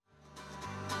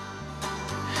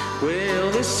Well,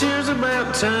 this year's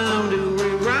about time to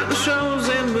rewrite the shows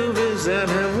and movies that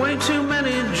have way too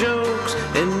many jokes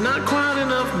and not quite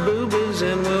enough boobies,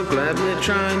 and we'll gladly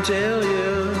try and tell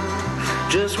you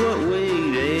just what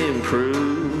we'd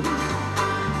improve.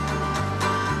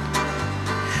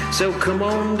 So come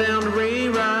on down to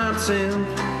Rewrites and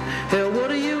hell, what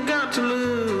do you got to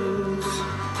lose?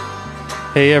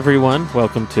 Hey everyone,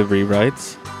 welcome to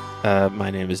Rewrites. My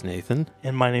name is Nathan.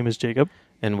 And my name is Jacob.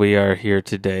 And we are here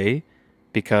today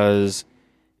because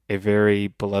a very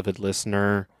beloved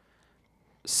listener,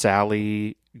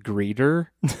 Sally Greeter,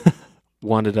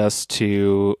 wanted us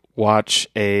to watch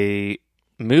a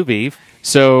movie.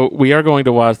 So we are going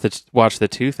to watch the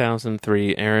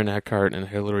 2003 Aaron Eckhart and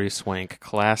Hilary Swank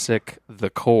classic, The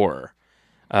Core.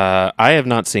 I have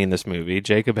not seen this movie.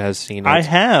 Jacob has seen it. I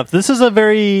have. This is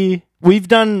we've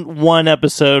done one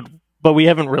episode, but we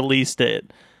haven't released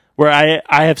it, where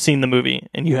I have seen the movie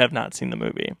and you have not seen the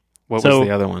movie. What was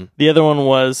the other one? The other one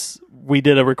was, we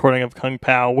did a recording of Kung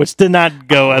Pao, which did not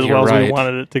go as well as we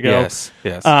wanted it to go. Yes.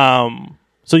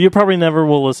 So you probably never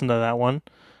will listen to that one.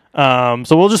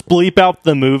 So we'll just bleep out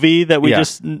the movie that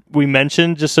we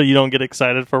mentioned, just so you don't get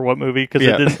excited for what movie, because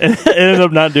it ended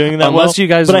up not doing that Unless well. you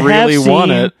guys really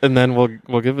want it, and then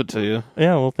we'll give it to you.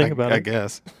 Yeah, we'll think about it. I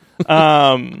guess.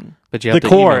 But you have The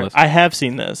to Core. email us. I have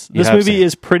seen this. This movie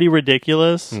is pretty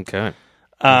ridiculous. Okay.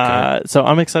 So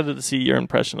I'm excited to see your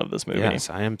impression of this movie. Yes,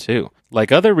 I am too.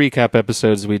 Like other recap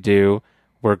episodes we do,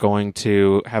 we're going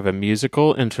to have a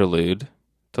musical interlude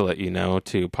to let you know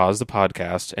to pause the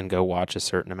podcast and go watch a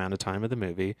certain amount of time of the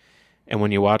movie. And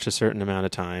when you watch a certain amount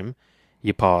of time,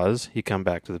 you pause, you come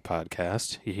back to the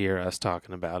podcast, you hear us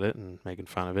talking about it and making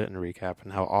fun of it and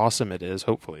recapping how awesome it is.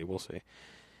 Hopefully, we'll see.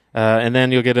 And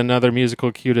then you'll get another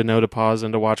musical cue to know to pause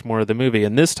and to watch more of the movie.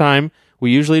 And this time, we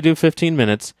usually do 15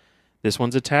 minutes. This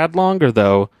one's a tad longer,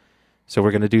 though, so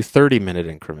we're going to do 30-minute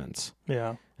increments.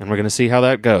 Yeah. And we're going to see how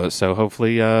that goes. So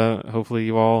hopefully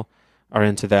you all are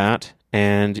into that.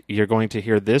 And you're going to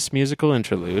hear this musical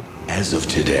interlude. As of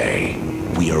today,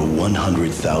 we are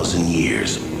 100,000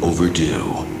 years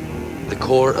overdue. The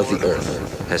core of the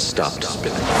Earth has stopped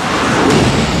spinning.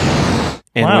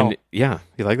 And wow.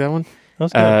 You like that one?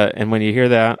 That's good. And when you hear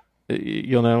that,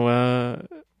 you'll know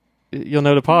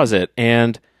to pause it.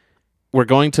 And we're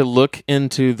going to look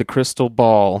into the crystal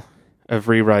ball of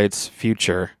Rewrite's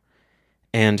future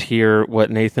and hear what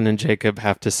Nathan and Jacob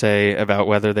have to say about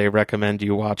whether they recommend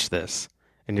you watch this.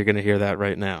 And you're going to hear that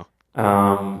right now.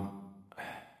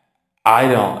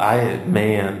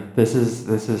 This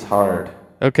is hard.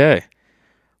 Okay.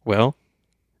 Well,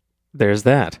 there's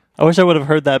that. I wish I would have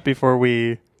heard that before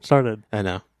we started. I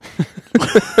know.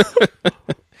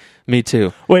 Me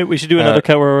too. Wait, we should do another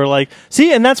cut where we're like,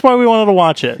 see, and that's why we wanted to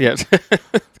watch it. Yes.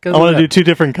 I want to do two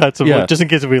different cuts of it, just in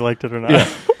case if we liked it or not.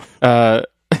 Yeah.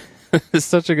 It's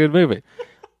such a good movie.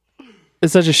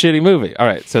 It's such a shitty movie. All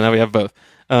right, so now we have both.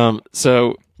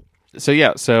 So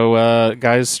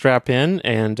guys, strap in,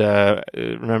 and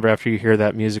remember, after you hear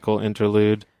that musical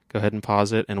interlude, go ahead and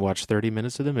pause it and watch 30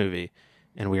 minutes of the movie,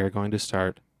 and we are going to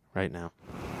start right now.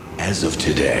 As of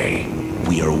today,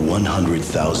 we are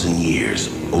 100,000 years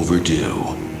overdue.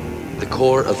 The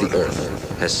core of the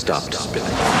Earth has stopped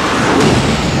spinning.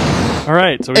 All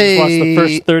right, so we just watched the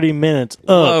first 30 minutes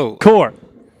of Core.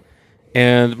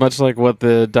 And much like what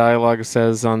the dialogue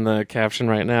says on the caption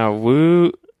right now,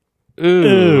 woo,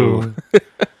 ooh.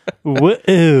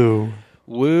 Woo.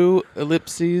 Woo,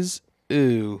 ellipses,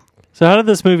 ooh. So how did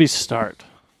this movie start?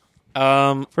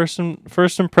 First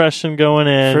impression going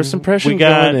in.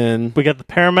 We got the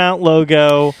Paramount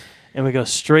logo, and we go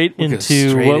straight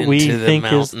into what we think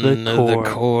is the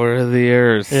core of the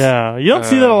Earth. Yeah, you don't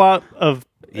see that a lot of.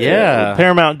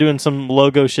 Paramount doing some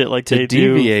logo shit like to they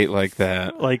deviate like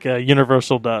that, like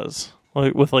Universal does,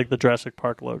 like with like the Jurassic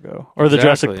Park logo or the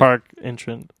Jurassic Park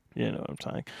entrance. You know what I'm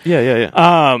saying?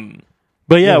 Yeah.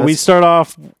 But we start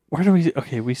off. Where do we?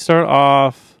 Okay, we start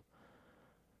off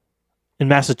in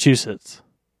Massachusetts.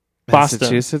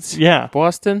 Massachusetts? Yeah.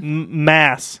 Boston?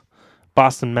 Mass.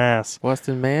 Boston, Mass.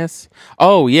 Boston, Mass?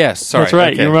 Oh, yes. Sorry. That's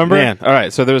right. Okay. You remember? Man. All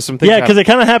right. So there was some things. Yeah, because it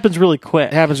kind of happens really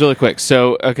quick. It happens really quick.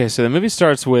 So the movie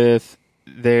starts with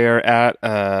they're at,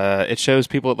 it shows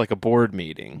people at like a board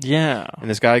meeting. Yeah. And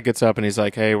this guy gets up and he's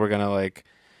like, hey, we're going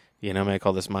to make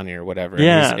all this money or whatever.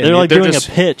 Yeah. They're doing a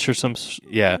pitch or some.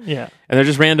 Yeah. Yeah. And they're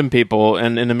just random people.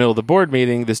 And in the middle of the board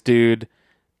meeting, this dude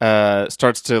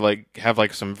starts to like have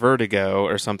like some vertigo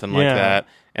or something like that,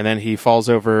 and then he falls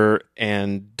over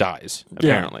and dies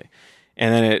apparently.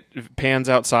 And then it pans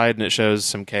outside and it shows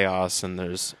some chaos, and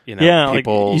there's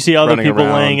people. Like you see other people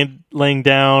around. laying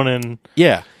down, and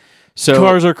so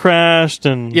cars are crashed,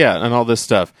 and and all this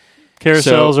stuff.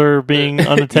 Carousels are being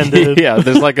unattended. Yeah,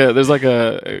 there's like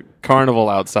a carnival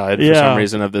outside for some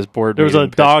reason of this board. There was a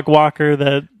dog walker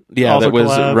that that was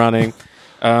collabed. running.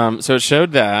 So it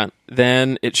showed that.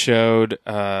 Then it showed,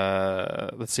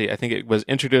 let's see, I think it was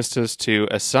introduced us to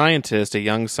a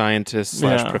young scientist /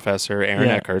 professor, Aaron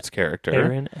Eckhart's character.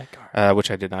 Aaron Eckhart.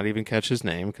 Which I did not even catch his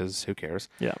name because who cares?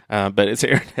 Yeah. But it's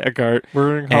Aaron Eckhart.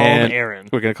 We're going to call him Aaron.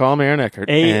 We're going to call him Aaron Eckhart.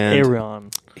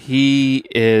 Aaron. He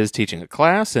is teaching a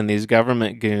class, and these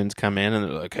government goons come in, and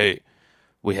they're like, hey,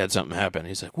 we had something happen.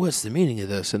 He's like, what's the meaning of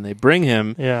this? And they bring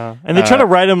him. Yeah. And they try to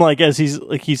write him like as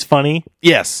he's funny.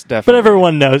 Yes, definitely. But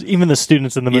everyone knows, even the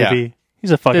students in the movie,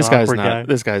 he's a fucking awkward guy.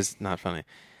 This guy's not funny.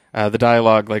 The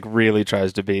dialogue like really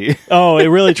tries to be. Oh, it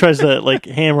really tries to like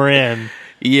hammer in.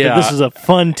 Yeah. This is a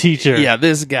fun teacher. Yeah,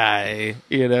 this guy,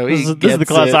 this is the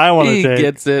class I want to take. He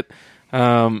gets it.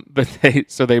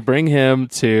 But they bring him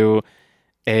to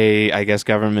a, I guess,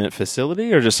 government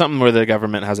facility or just something where the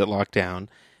government has it locked down.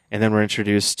 And then we're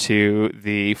introduced to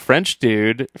the French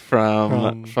dude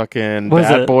from fucking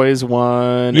Bad Boys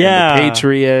 1 and The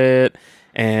Patriot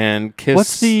and Kiss.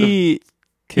 What's the...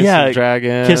 Kiss of the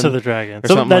Dragon. Kiss of the Dragon. Or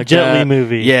something that like Jet Li that.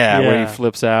 movie. Yeah, where he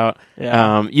flips out.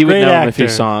 Yeah. You would Great know actor. him if you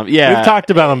saw him. Yeah. We've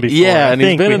talked about him before. Yeah, and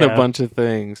he's been in a bunch of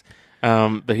things.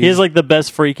 But he has like the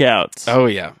best freakouts. Oh,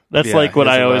 yeah. That's like what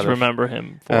I always remember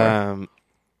him for.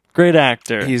 Great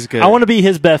actor. He's good. I want to be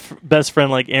his best friend,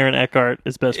 like Aaron Eckhart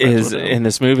is best friend with him. In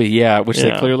this movie, which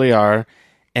they clearly are.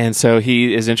 And so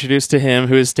he is introduced to him,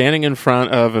 who is standing in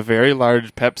front of a very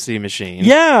large Pepsi machine.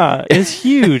 Yeah, it's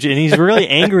huge, and he's really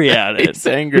angry at it. He's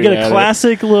angry. We get a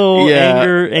classic little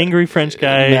angry French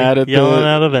guy yelling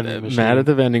at a vending machine. Mad at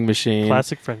the vending machine.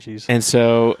 Classic Frenchies. And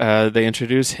so they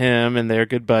introduce him, and they're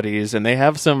good buddies, and they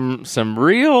have some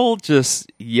real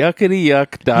just yuckity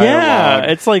yuck dialogue. Yeah,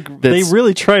 it's like they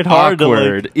really tried hard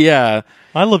awkward. to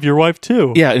I love your wife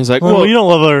too. Yeah, and he's like, well, you don't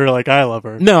love her like I love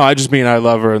her. No, I just mean I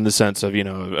love her in the sense of,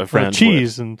 a friend. Like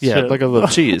cheese and shit. Like a little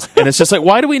cheese. And it's just like,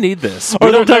 why do we need this? Or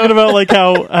they're talking about like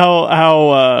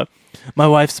how my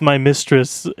wife's my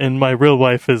mistress and my real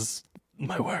wife is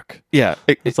my work. Yeah.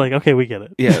 It's like, okay, we get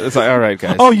it. Yeah, it's like, all right,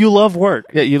 guys. Oh, you love work.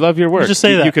 Yeah, you love your work. Just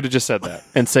say that. You could have just said that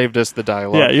and saved us the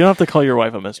dialogue. Yeah, you don't have to call your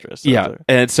wife a mistress. Yeah,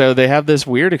 and so they have this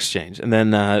weird exchange, and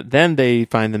then they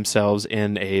find themselves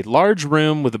in a large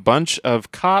room with a bunch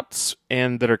of cots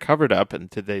and that are covered up,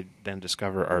 and they then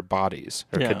discover are bodies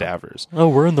or cadavers. Oh,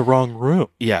 we're in the wrong room.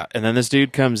 Yeah, and then this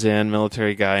dude comes in,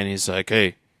 military guy, and he's like,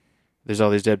 "Hey, there's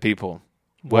all these dead people.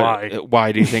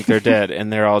 Why do you think they're dead?"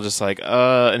 And they're all just like,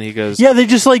 and he goes, yeah, they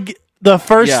just like the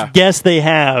first guess they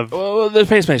have. Well, the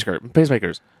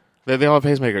pacemakers. They all have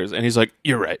pacemakers, and he's like,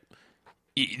 "You're right.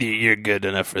 You're good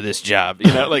enough for this job,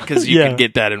 because you can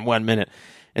get that in 1 minute."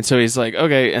 And so he's like,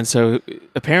 "Okay." And so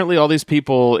apparently, all these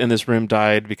people in this room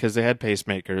died because they had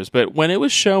pacemakers. But when it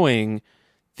was showing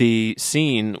the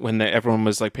scene when everyone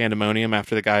was like pandemonium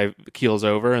after the guy keels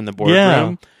over in the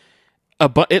boardroom.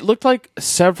 It looked like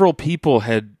several people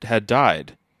had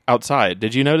died outside.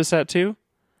 Did you notice that too?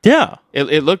 Yeah.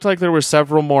 It looked like there were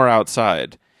several more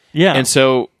outside. Yeah. And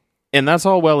that's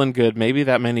all well and good. Maybe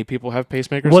that many people have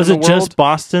pacemakers. Was in the it world. Just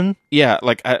Boston? Yeah.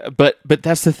 But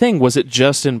that's the thing. Was it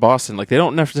just in Boston? Like they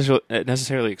don't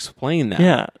necessarily explain that.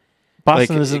 Yeah.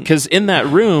 Boston isn't, because in that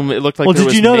room it looked like. Well,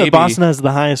 did you know that Boston has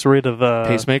the highest rate of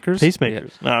pacemakers?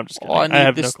 Pacemakers. Yeah. No, I'm just kidding. I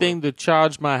need this thing to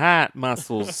charge my heart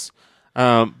muscles.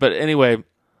 But anyway,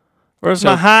 where's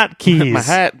my hat keys? My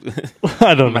hat.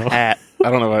 I don't know. My hat.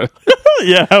 I don't know what.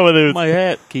 Yeah, how it is. My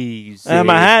hat keys.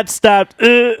 My hat stopped.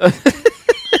 It's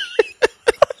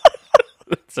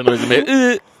not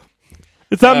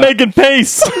making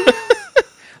pace.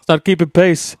 It's not keeping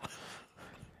pace.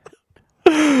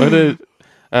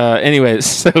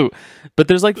 Anyways, but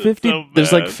there's like 50. So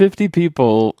there's like 50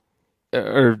 people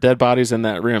or dead bodies in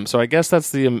that room. So I guess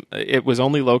that's it was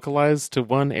only localized to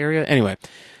one area. Anyway,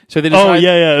 so they decide,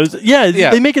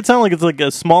 They make it sound like it's like a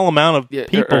small amount of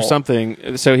people or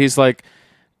something. So he's like,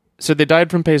 so they died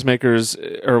from pacemakers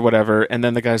or whatever, and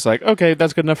then the guy's like, okay,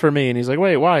 that's good enough for me. And he's like,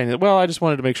 wait, why? And well, I just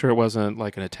wanted to make sure it wasn't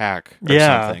like an attack or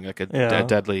something, like a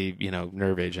deadly,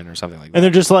 nerve agent or something like that. And they're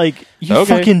just like, you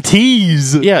fucking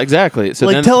tease. Yeah, exactly. So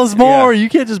like, tell us more. You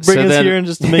can't just bring us here and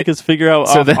just make us figure out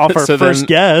off our first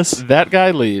guess. That guy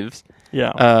leaves.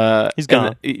 Yeah. He's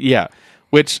gone.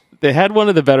 Which they had one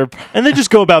of the better and they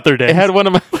just go about their day. They had one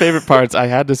of my favorite parts. I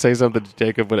had to say something to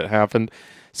Jacob when it happened.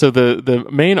 So the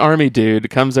main army dude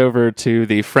comes over to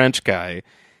the French guy,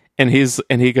 and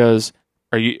he goes,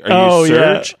 "Are you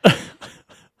Serge?" Yeah.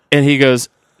 And he goes,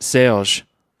 "Serge."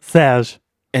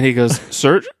 And And he goes,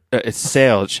 "Serge? It's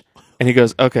Serge." And he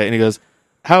goes, "Okay." And he goes,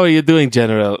 how are you doing,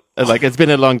 General? Like, it's been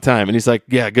a long time. And he's like,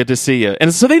 yeah, good to see you.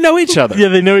 And so they know each other. Yeah,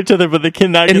 they know each other, but they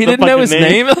cannot And get he the didn't know his fucking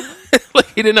name. Like,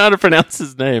 he didn't know how to pronounce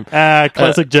his name.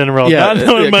 Classic General. Yeah, Not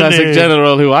knowing my classic name.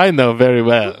 General who I know very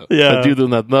well. Yeah. But you do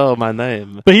not know my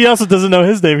name. But he also doesn't know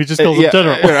his name. He just calls him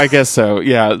General. I guess so.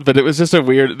 Yeah, but it was just a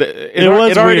weird. It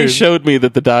was already weird. showed me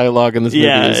that the dialogue in this movie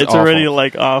Yeah, is it's awful. already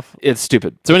like off. It's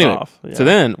stupid. So anyway, off, yeah. so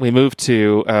then we move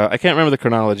to. I can't remember the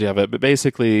chronology of it, but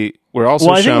basically we're also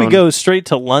Well, I shown think we go straight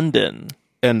to London.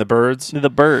 and the birds. The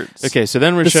birds. Okay, so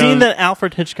then we're The shown scene that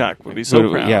Alfred Hitchcock would be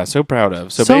so proud. Yeah, so proud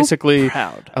of. So So basically,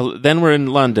 proud. Then we're in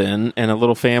London, and a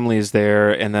little family is there,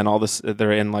 and then all this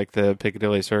they're in like the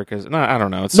Piccadilly Circus. No, I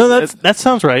don't know. It's, No, that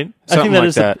sounds right. I something think that like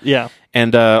is that. yeah.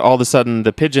 And all of a sudden,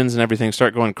 the pigeons and everything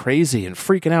start going crazy and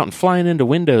freaking out and flying into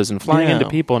windows and flying Yeah. into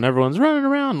people, and everyone's running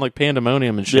around like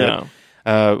pandemonium and shit.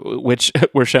 Yeah. Which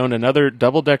we're shown another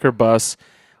double-decker bus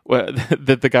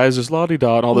that the guy's just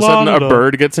la-di-da, and all of a sudden La-di-da. a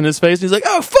bird gets in his face, and he's like,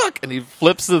 oh, fuck! And he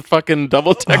flips the fucking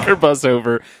double-decker bus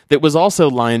over that was also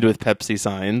lined with Pepsi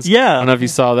signs. Yeah. I don't know if you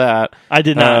saw that. I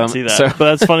did not see that. so- but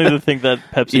that's funny to think that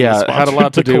Pepsi yeah, was it had a sponsored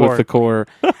lot to do with the core,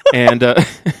 and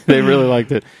they really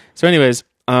liked it. So, anyways,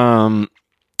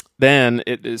 then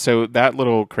so that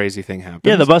little crazy thing happens.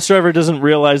 Yeah, the bus driver doesn't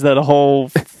realize that a whole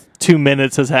 2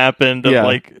 minutes has happened of Yeah.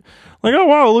 like oh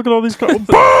wow, look at all these cars.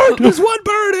 bird. There's one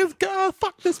bird.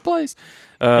 Fuck this place.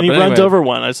 And he but runs anyway, over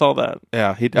one. I saw that.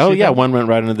 Yeah. see that? One went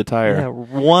right into the tire. Yeah,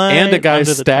 one And a guy under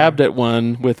the stabbed tire. at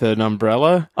one with an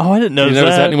umbrella. Oh, I didn't You notice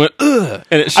noticed that? that. And he went, ugh.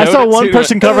 And it showed I saw it one too.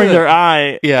 person Went, covering "Ugh." their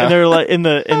eye. Yeah. And they're like in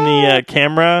the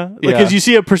camera, Yeah. because you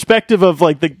see a perspective of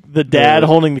like the dad The-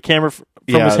 holding the camera from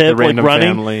Yeah, his the hip, like random running,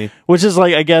 family. which is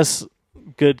like I guess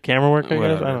good camera work. I guess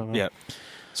Whatever. I don't know. Yeah.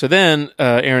 So then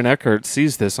Aaron Eckhart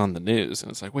sees this on the news,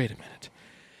 and it's like, wait a minute.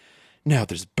 Now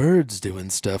there's birds doing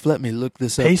stuff. Let me look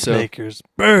this up. Pacemakers,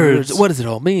 birds. What does it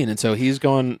all mean? And so he's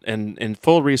going in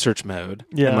full research mode.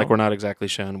 Yeah. And like we're not exactly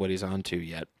shown what he's on to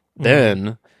yet.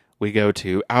 Then we go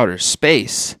to outer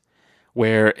space,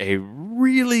 where a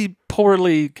really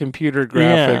poorly computer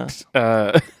graphics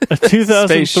A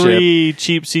 2003 spaceship.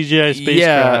 cheap CGI spacecraft.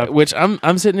 Yeah, which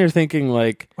I'm sitting here thinking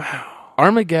like, wow,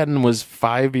 Armageddon was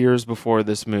 5 years before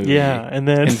this movie. Yeah, and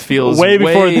then and feels way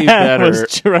before way that better. was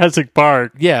Jurassic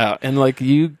Park. Yeah, and like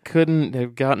you couldn't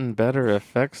have gotten better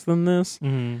effects than this.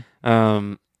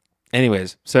 Mm-hmm.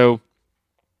 Anyways, so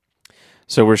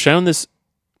we're shown this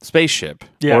spaceship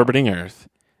orbiting Earth,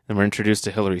 and we're introduced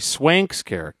to Hilary Swank's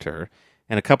character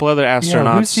and a couple other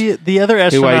astronauts. Who's the other who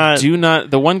astronaut? I do not.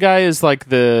 The one guy is like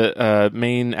the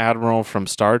main admiral from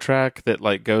Star Trek that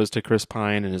like goes to Chris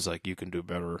Pine and is like, "You can do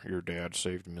better. Your dad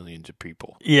saved millions of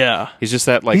people." Yeah, He's just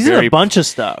that like he's very in a bunch of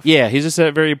stuff. yeah. He's just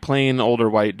that very plain older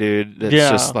white dude that's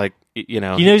Yeah. just like you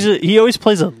know. he always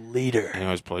plays a leader. He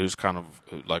always plays kind of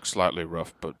like slightly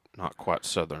rough, but not quite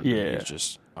southern. Yeah. He's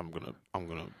just I'm gonna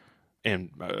and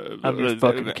I'm your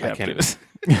fucking I can't captain.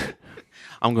 even-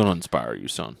 I'm gonna inspire you,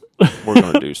 son. We're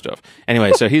gonna do stuff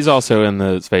anyway. So he's also in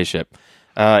the spaceship,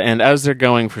 and as they're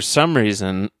going, for some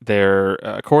reason, their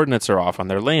coordinates are off on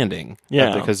their landing.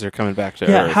 Yeah. because they're coming back to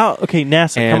Yeah, Earth. how? Okay,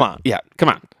 NASA, And- come on. Yeah, come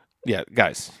on. Yeah,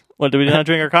 guys, What, did we not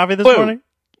drink our coffee this Whoa. morning?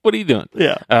 what are you doing?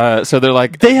 Yeah. So they're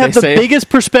like They have the say- biggest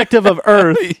perspective of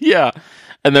Earth. yeah,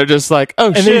 and they're just like, oh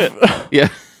And shit, yeah.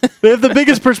 They have the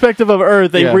biggest perspective of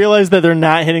Earth. They Yeah. realize that they're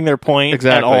not hitting their point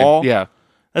Exactly. at all. Yeah.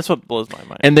 That's what blows my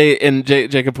mind. And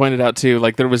Jacob pointed out too,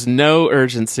 like there was no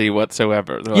urgency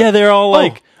whatsoever. They're yeah, like, they're all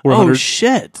like, we're "Oh 100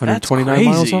 shit, that's 129 crazy."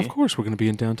 miles off course. We're going to be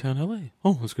in downtown LA.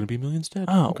 Oh, there's going to be millions dead.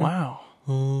 Oh okay. wow.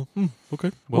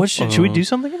 Okay. Well, What should we do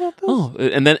something about this? Oh,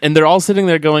 and they're all sitting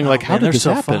there going like, how man, did they're this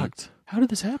so happen? fucked. How did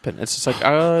this happen? It's just like,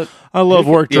 I love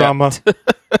work Yeah. drama.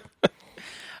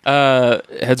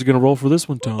 heads are going to roll for this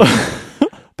one, Tom.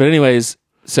 But anyways,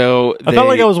 so I felt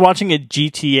like I was watching a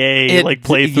GTA It- like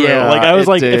playthrough. yeah, like I was it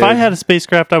like, if I did. had a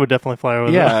spacecraft, I would definitely fly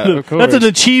over. Yeah, that. of That's an course.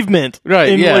 achievement, Right,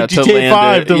 In yeah, like to GTA land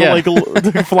 5 it, to yeah. like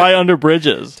to fly under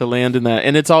bridges. to land in that,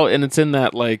 and it's in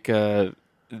that like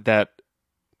that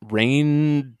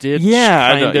rain ditch.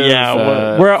 kind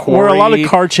of, where a lot of quarry.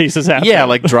 car chases happen. Yeah,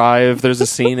 like Drive. There's a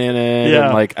scene in it. Yeah.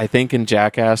 And like I think in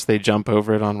Jackass they jump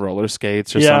over it on roller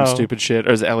skates or Yeah. some stupid shit,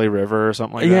 or is it LA River or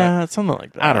something like that? yeah, something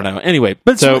like that. I don't know. Anyway,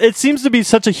 But so it seems to be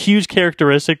such a huge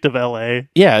characteristic of LA.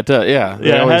 yeah, it does. Yeah,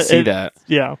 I always see it- that.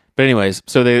 Yeah, But anyways,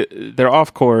 so they're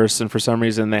off course, and for some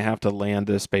reason they have to land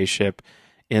the spaceship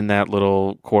in that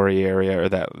little quarry area or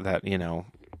that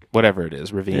whatever it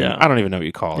is, ravine. Yeah. I don't even know what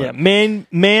you call yeah. it.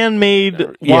 Man-made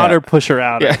Yeah. water pusher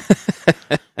outer.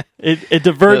 Yeah. It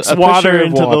diverts A pusher water of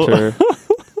into water.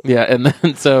 Yeah, and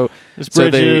then so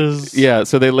bridges.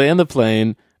 they land the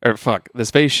plane the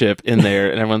spaceship in there,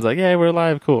 and everyone's like, "Yeah, we're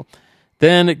alive, cool."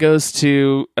 Then it goes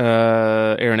to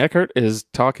Aaron Eckhart is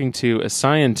talking to a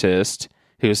scientist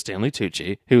who is Stanley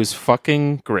Tucci, who is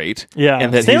fucking great. Yeah,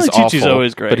 and that Stanley he's Tucci's awful,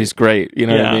 always great. but he's great. You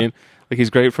know what I mean? Like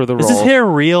he's great for the role. Is his hair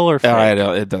real or fake? I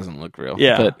don't. It doesn't look real.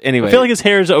 Yeah, but anyway, I feel like his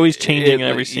hair is always changing in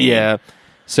every scene. Yeah.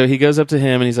 So he goes up to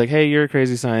him and he's like, "Hey, you're a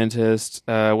crazy scientist.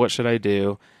 What should I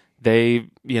do?" They,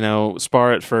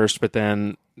 spar at first, but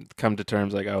then come to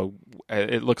terms like, "Oh,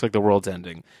 it looks like the world's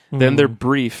ending." Mm-hmm. Then they're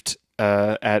briefed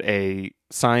at a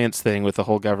science thing with the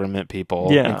whole government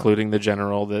people, including the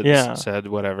general that said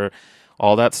whatever,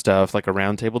 all that stuff, like a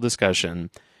roundtable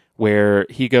discussion, where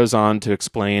he goes on to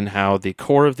explain how the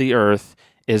core of the Earth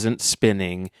isn't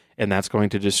spinning, and that's going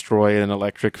to destroy an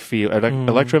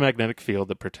electromagnetic field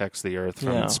that protects the Earth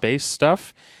from space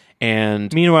stuff.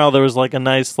 And meanwhile, there was like a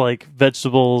nice like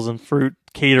vegetables and fruit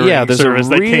catering there's service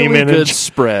a really that came in. Good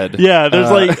spread. Yeah,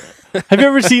 there's like. Have you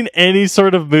ever seen any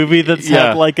sort of movie that's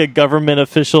had like a government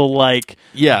official like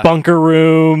bunker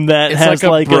room that has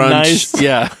like a nice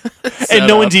and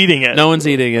no one's eating it. No one's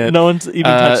eating it. No one's even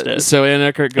touched it. So Aaron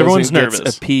Eckhart goes Everyone's and gets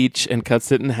nervous. a peach and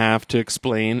cuts it in half to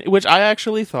explain, which I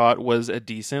actually thought was a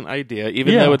decent idea,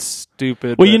 even though it's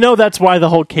stupid. Well, that's why the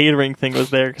whole catering thing was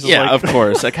there. Of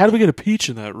course. Like, how do we get a peach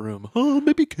in that room? Oh,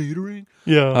 maybe catering.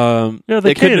 Yeah.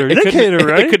 They cater. They cater,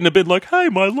 right? It couldn't have been like, hey,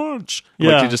 my lunch.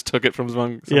 Yeah. Like, you just took it from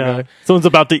some guy. Someone's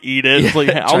about to eat it. It's like,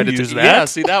 hey, I'll use that. Yeah,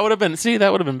 see, that would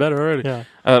have been better already. Yeah.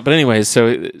 But anyways,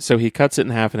 so he cuts it in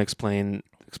half and explains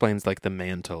like the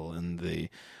mantle and the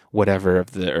whatever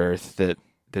of the Earth that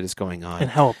is going on. And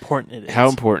how important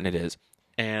it is.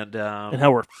 And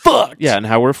how we're fucked. Yeah, and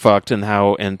how we're fucked, and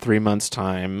how in 3 months'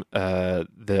 time,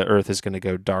 the Earth is going to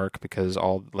go dark because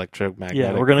all electromagnetic.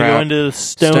 Yeah, we're going to go into the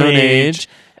Stone Age,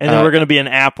 and then we're going to be an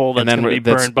apple that's going to be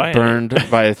burned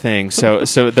by a thing. So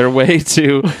their way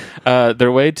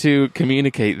to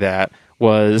communicate that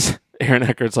was Aaron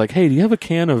Eckhart's like, "Hey, do you have a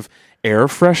can of air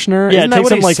freshener?" Yeah, it takes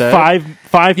them like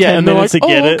 5-10 minutes to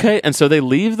get it. Okay, and so they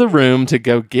leave the room to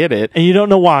go get it, and you don't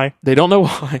know why. They don't know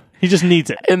why. He just needs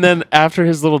it. And then after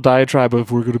his little diatribe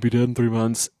of "we're going to be dead in 3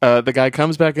 months," the guy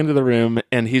comes back into the room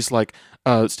and he's like,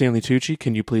 "Stanley Tucci,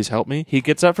 can you please help me?" He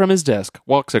gets up from his desk,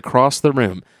 walks across the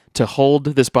room to hold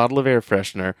this bottle of air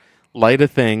freshener, light a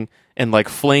thing, and like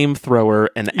flamethrower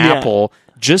an apple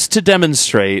just to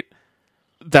demonstrate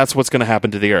that's what's going to happen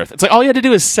to the Earth. It's like all you had to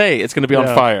do is say it's going to be on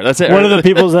fire. That's it. One of the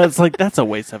people that's like, that's a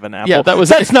waste of an apple. Yeah,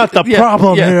 that's not the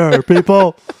problem here,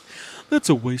 people. That's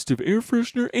a waste of air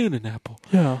freshener and an apple.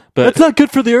 Yeah, but that's not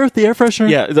good for the Earth. The air freshener.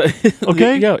 Yeah.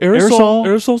 Okay. Yeah.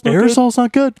 Aerosol's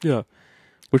not good. Yeah.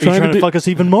 We're trying to fuck us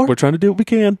even more. We're trying to do what we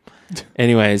can.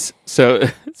 Anyways, so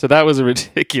that was a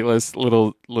ridiculous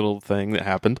little thing that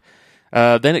happened.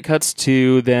 Then it cuts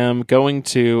to them going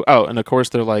to and of course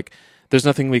they're like, there's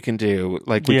nothing we can do.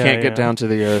 Like, we can't get down to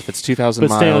the Earth. It's 2,000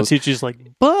 miles. But Stanley Tucci's like,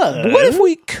 but what if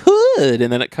we could?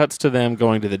 And then it cuts to them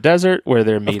going to the desert where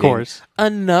they're meeting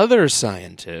another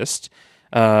scientist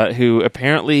who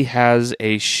apparently has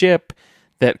a ship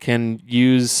that can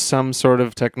use some sort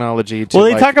of technology to...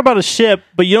 Well, they talk about a ship,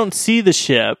 but you don't see the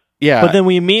ship. Yeah. But then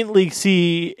we immediately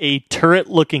see a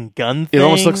turret-looking gun thing. It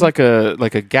almost looks like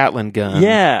a Gatling gun.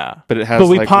 Yeah. But it has But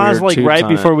we paused like right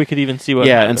before we could even see what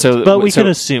happens. And so... But we could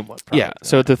assume what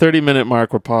so at the 30-minute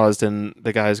mark, we're paused, and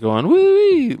the guy's going,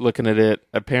 woo-wee, looking at it,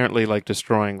 apparently like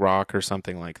destroying rock or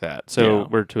something like that. So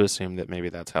we're to assume that maybe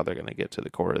that's how they're going to get to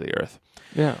the core of the Earth.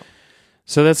 Yeah.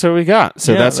 So that's what we got.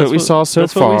 So that's what we saw so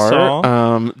far.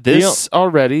 Saw. This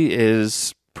already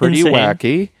is... pretty insane.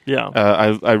 Wacky. Yeah.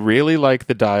 I really like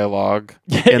the dialogue.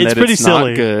 Yeah, and it's that pretty it's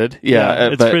silly. Not good.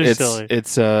 Yeah, but pretty silly.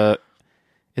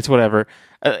 It's whatever.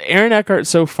 Aaron Eckhart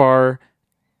so far,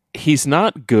 he's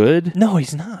not good. No,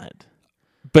 he's not.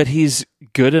 But he's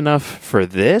good enough for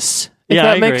this. If Yeah,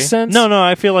 that I makes agree. sense. No,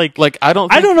 I feel like I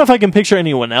don't know if I can picture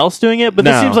anyone else doing it, but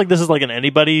this No. seems like this is like an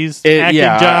anybody's acting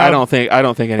job. I don't think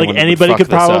anyone Like anybody would could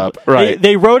fuck this probably up. Right.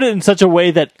 They wrote it in such a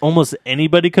way that almost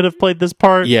anybody could have played this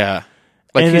part. Yeah.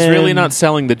 Like And he's really then- not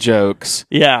selling the jokes.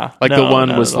 Yeah. Like no, the one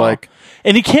not was at all. like,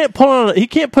 and he can't put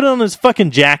it on his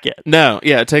fucking jacket. no,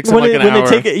 yeah, it takes him When like an hour.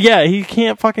 they take it, he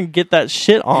can't fucking get that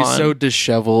shit on. He's so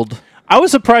disheveled. I was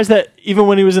surprised that even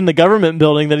when he was in the government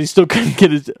building, that he still couldn't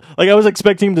get his. Like, I was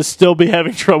expecting him to still be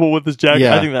having trouble with his jacket.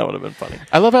 Yeah. I think that would have been funny.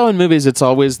 I love how in movies it's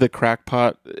always the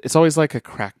crackpot. It's always like a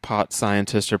crackpot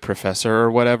scientist or professor or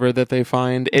whatever that they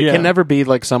find. It Yeah. can never be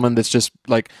like someone that's just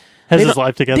like Has they his don't-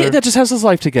 life together. That just has his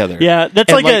life together. Yeah,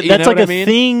 that's And like you that's know like what a I mean?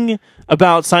 thing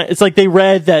about science. It's like they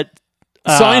read that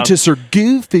Scientists are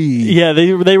goofy. Yeah,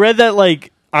 they read that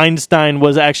like Einstein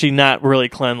was actually not really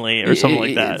cleanly or something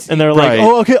like that. And they're right. like,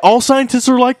 oh, okay, all scientists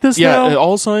are like this now? Yeah,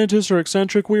 all scientists are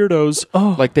eccentric weirdos.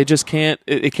 Oh. Like, they just can't...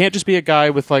 It can't just be a guy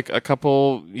with, like, a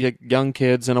couple young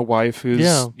kids and a wife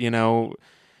who's,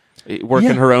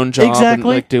 working her own job and,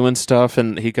 like, doing stuff,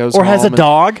 and he goes or home has a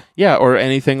dog. Yeah, or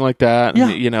anything like that. Yeah.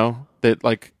 And, that,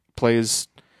 like, plays...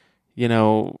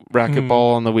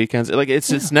 racquetball on the weekends. Like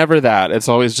it's never that. It's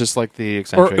always just like the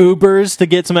eccentric. Or Ubers to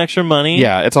get some extra money.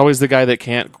 Yeah, it's always the guy that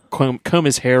can't comb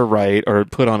his hair right or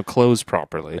put on clothes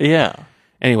properly. Yeah.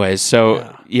 Anyways,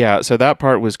 so that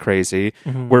part was crazy.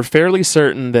 Mm-hmm. We're fairly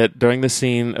certain that during the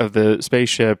scene of the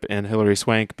spaceship and Hilary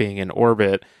Swank being in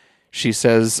orbit, she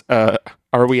says,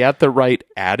 "Are we at the right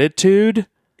attitude?"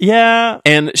 Yeah.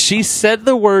 And she said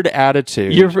the word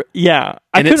attitude. I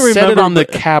couldn't remember. Said it on the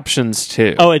captions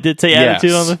too. Oh, it did say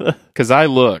attitude on the... Because I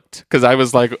looked. Because I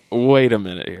was like, wait a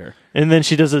minute here. And then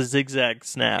she does a zigzag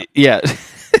snap. Yeah.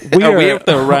 Are we at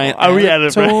the right Are we at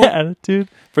the right attitude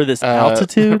for this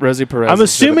altitude? Rosie Perez. I'm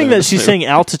assuming that she's saying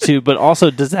altitude, but also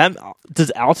does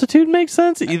altitude make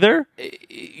sense either?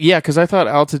 Yeah, because I thought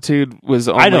altitude was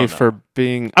only for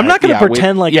being... I'm not going to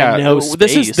pretend I know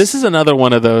space. This is another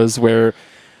one of those where...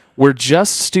 We're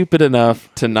just stupid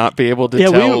enough to not be able to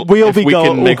tell if we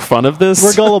can make fun of this.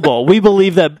 We're gullible. We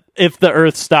believe that if the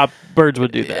Earth stopped, birds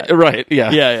would do that. Right,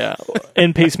 yeah. Yeah.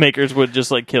 And pacemakers would just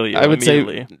like kill you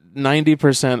immediately. Say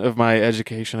 90% of my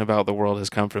education about the world has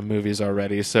come from movies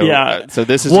already. So so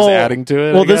this is just adding to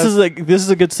it. Well, this is a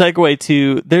good segue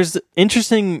to... There's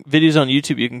interesting videos on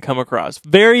YouTube you can come across.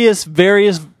 Various but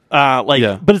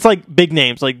it's like big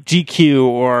names like GQ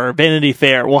or Vanity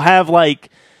Fair will have like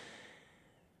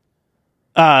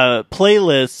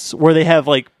playlists where they have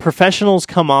like professionals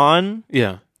come on,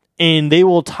 and they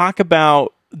will talk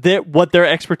about what their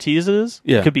expertise is.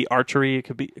 Yeah, it could be archery,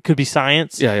 it could be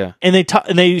science. Yeah. And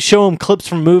they show them clips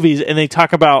from movies, and they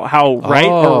talk about how right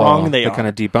or wrong they are. Kind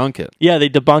of debunk it. Yeah, they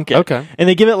debunk it. Okay, and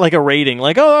they give it like a rating,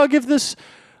 like I'll give this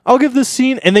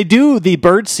scene, and they do the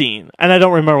bird scene, and I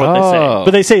don't remember what they say,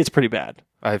 but they say it's pretty bad.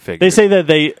 I figured they say that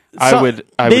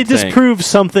they disprove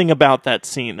something about that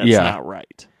scene that's not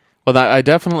right. Well, I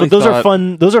definitely. But those are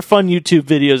fun YouTube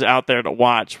videos out there to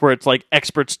watch, where it's like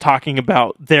experts talking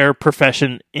about their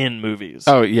profession in movies.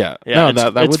 Oh yeah,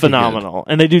 it's phenomenal,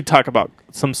 and they do talk about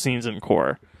some scenes in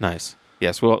Core. Nice.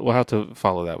 Yes, we'll have to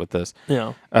follow that with this.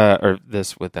 Yeah, or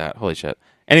this with that. Holy shit.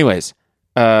 Anyways,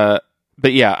 but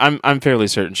yeah, I'm fairly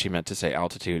certain she meant to say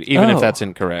altitude, even if that's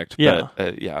incorrect. Yeah,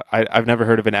 but, I've never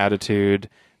heard of an attitude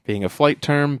being a flight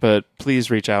term, but please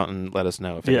reach out and let us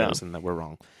know if it is and that we're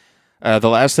wrong. The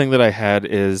last thing that I had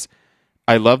is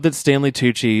I love that Stanley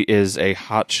Tucci is a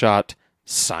hotshot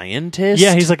scientist.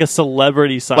 Yeah, he's like a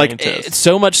celebrity scientist. Like, it's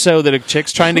so much so that a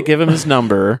chick's trying to give him his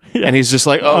number, and he's just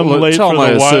like, "Oh, look, tell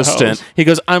my assistant." He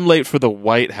goes, "I'm late for the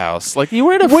White House." Like, you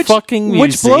were at a fucking museum.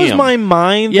 Which blows my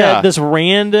mind that this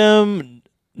random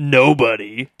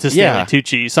nobody to Stanley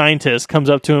Tucci scientist comes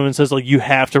up to him and says, "Like, you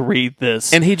have to read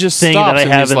this," and he just thing stops that I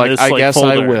and have he's in like, this, "I guess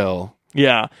folder. I will."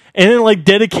 Yeah, and then like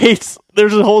dedicates.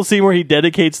 There's a whole scene where he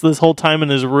dedicates this whole time in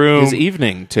his room, his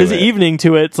evening to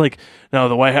it. It's like, no,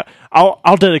 the White House.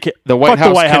 I'll dedicate the White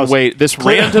House. Can wait. This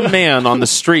random man on the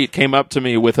street came up to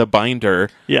me with a binder.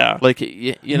 Yeah, like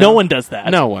you know, no one does that.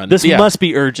 No one. This must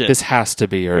be urgent. This has to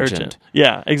be urgent.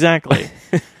 Yeah, exactly.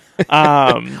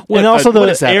 And also what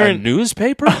is that, a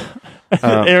newspaper?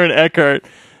 Aaron Eckhart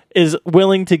is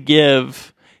willing to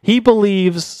give. He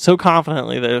believes so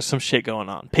confidently there's some shit going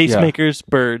on. Pacemakers,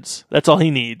 birds. That's all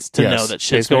he needs to know that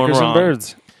shit's going wrong. And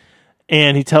birds.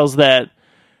 And he tells that.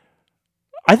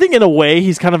 I think in a way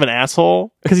he's kind of an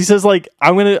asshole because he says like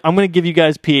I'm gonna give you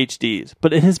guys PhDs,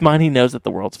 but in his mind he knows that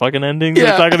the world's fucking ending. So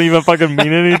it's not gonna even fucking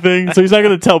mean anything. So he's not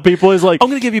gonna tell people. He's like, I'm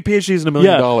gonna give you PhDs and $1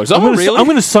 million. I'm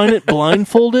gonna sign it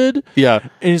blindfolded. Yeah,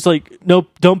 and he's like, nope,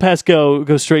 don't pass go.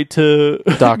 Go straight to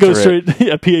doctorate. Go straight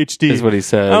PhD. Is what he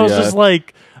said. I was just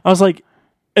like,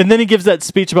 and then he gives that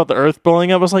speech about the Earth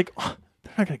blowing up. I was like, oh,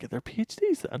 they're not gonna get their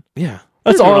PhDs then. Yeah,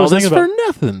 that's all I was thinking about. For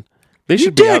nothing. They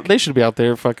should be out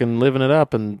there fucking living it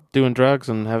up and doing drugs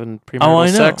and having premarital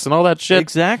sex and all that shit.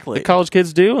 Exactly. That college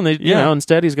kids do, and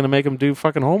instead he's going to make them do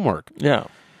fucking homework. Yeah.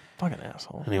 Fucking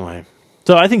asshole. Anyway.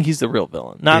 So I think he's the real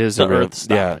villain, not the Earth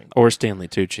stopping. Yeah, or Stanley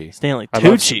Tucci.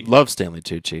 I love Stanley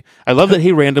Tucci. I love that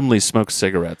he randomly smokes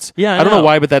cigarettes. Yeah, I don't know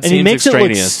why, but that seems he makes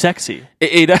extraneous. It look sexy.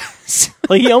 It does.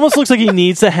 Like he almost looks like he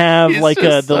needs to have He's like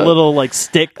just the so- little like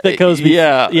stick that goes.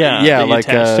 yeah, that you like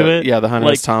attach to it. yeah, the Hunter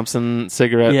Like, S. Thompson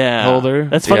cigarette yeah. holder.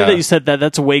 That's funny Yeah. that you said that.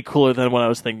 That's way cooler than what I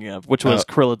was thinking of, which was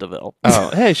Cruella de Vil. Oh,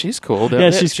 hey, she's cool.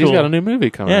 Yeah, she's cool. got a new movie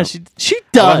coming. Yeah, out. she I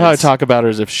does. love how I talk about her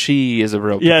as if she is a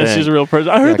real. Yeah, thing. she's a real person.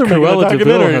 I heard they're making a Cruella de Vil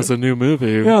documentary. has a new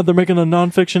movie. Yeah, they're making a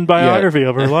nonfiction biography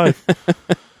of her life.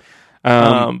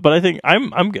 But I think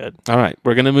I'm good. All right,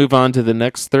 we're going to move on to the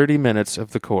next 30 minutes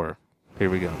of the core. Here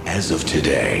we go. As of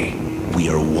today, we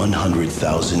are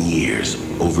 100,000 years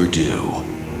overdue.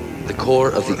 The core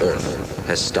of the Earth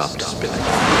has stopped spinning.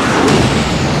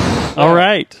 All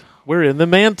right, We're in the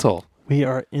mantle. we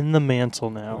are in the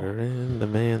mantle now. We're in the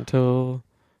mantle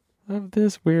of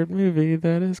this weird movie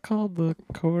that is called The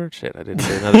Core. Shit, I didn't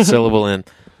say another syllable in.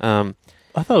 I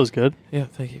thought it was good. Yeah,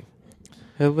 thank you.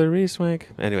 Hilary Swank.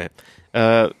 Anyway,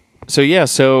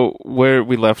 so where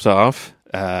we left off,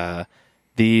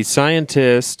 the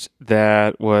scientist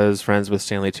that was friends with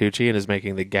Stanley Tucci and is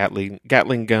making the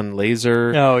Gatling gun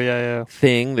laser Oh yeah.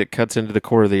 thing that cuts into the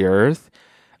core of the Earth,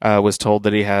 was told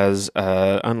that he has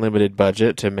unlimited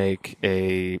budget to make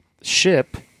a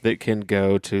ship that can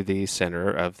go to the center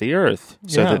of the Earth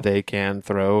so Yeah. that they can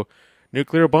throw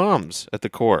nuclear bombs at the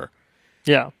core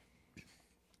Yeah.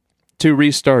 to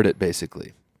restart it,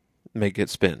 basically, make it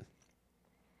spin.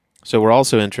 So we're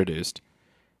also introduced,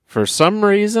 for some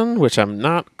reason, which I'm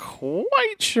not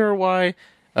quite sure why,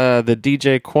 the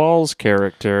DJ Qualls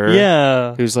character,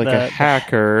 Yeah. who's like a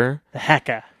hacker, The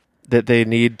hacker. that they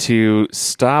need to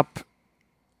stop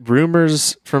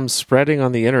rumors from spreading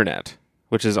on the internet,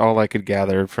 which is all I could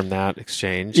gather from that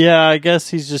exchange. Yeah, I guess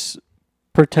he's just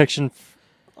protection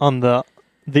on the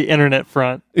internet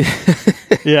front.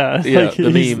 Yeah, Yeah, like the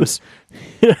he's memes.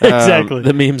 exactly.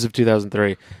 The memes of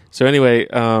 2003. So anyway,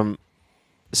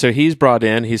 so he's brought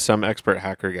in. He's some expert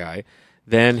hacker guy.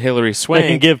 Then Hilary They Swank.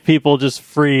 can give people just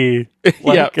free,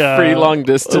 like, free long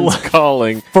distance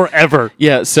calling. forever.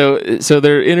 Yeah, so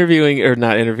they're interviewing, or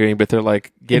not interviewing, but they're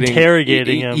like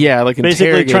Interrogating him. Yeah, like Basically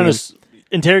interrogating trying him to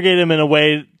interrogate him in a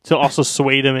way to also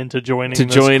sway him into joining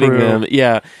this crew. them.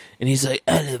 Yeah, and he's like,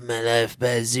 I live my life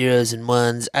by zeros and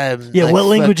ones. I'm Yeah, like, what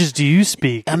languages do you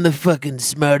speak? I'm the fucking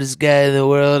smartest guy in the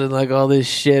world, and like all this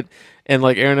shit. And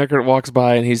like Aaron Eckhart walks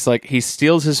by, and he's like, he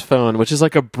steals his phone, which is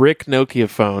like a brick Nokia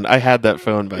phone. I had that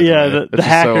phone by Yeah, the way. the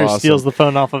hacker steals the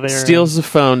phone off of Aaron. Steals the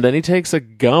phone, then he takes a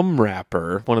gum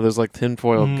wrapper, one of those like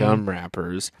tinfoil gum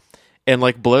wrappers, and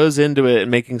like blows into it and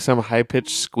making some high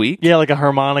pitched squeak. Yeah, like a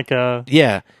harmonica.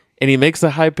 Yeah. And he makes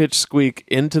the high pitched squeak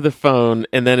into the phone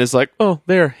and then is like, oh,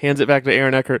 there, hands it back to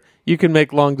Aaron Eckhart. You can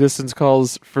make long distance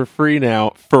calls for free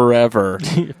now, forever.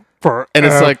 And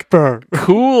it's like,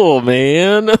 cool,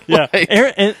 man. Yeah, Like,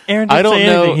 Aaron didn't I don't say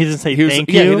know. anything. He didn't say He was- thank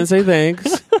Yeah, you. he didn't say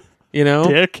thanks. You know?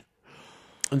 Dick.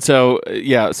 And so,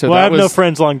 yeah. So Well, I that have no was.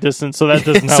 friends long distance, so that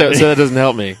doesn't help so, me. so that doesn't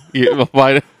help me.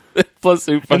 Why? Plus,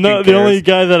 who fucking And the cares? only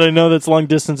guy that I know that's long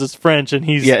distance is French, and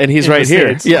he's Yeah, and he's in right the here.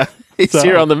 States. Yeah, he's So-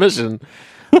 here on the mission.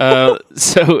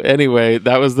 So anyway,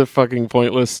 that was the fucking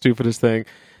pointless, stupidest thing.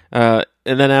 And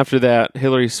then after that,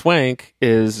 Hilary Swank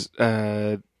is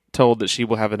told that she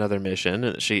will have another mission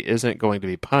and that she isn't going to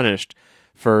be punished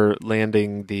for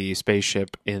landing the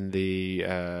spaceship in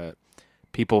the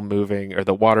people moving or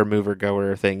the water mover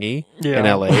goer thingy in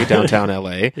Yeah. LA, downtown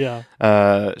LA. Yeah.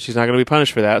 She's not going to be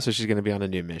punished for that, so she's going to be on a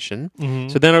new mission. Mm-hmm.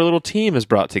 So then our little team is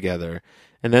brought together.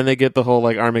 And then they get the whole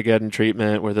like Armageddon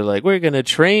treatment where they're like, we're going to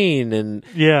train and,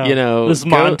 Yeah. you know, This go-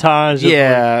 montage. Of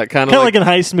Yeah, kind of like in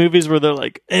heist movies where they're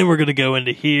like, and we're going to go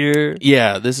into here.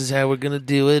 yeah, this is how we're going to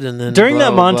do it. And then During blah,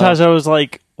 that blah, blah. montage, I was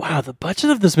like, wow, the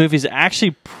budget of this movie is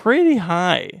actually pretty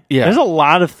high. Yeah. There's a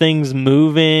lot of things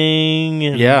moving.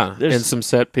 And Yeah, There's, and some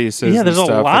set pieces. yeah, there's and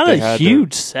a stuff lot that they of had to-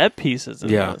 huge set pieces in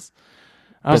Yeah. this.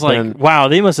 I was But like, then- wow,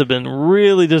 they must have been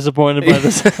really disappointed by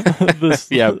this.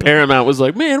 this Yeah, Paramount was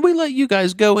like, man, we let you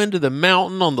guys go into the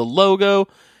mountain on the logo,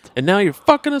 and now you're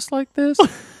fucking us like this.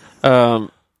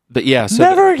 But yeah, so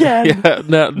Never again.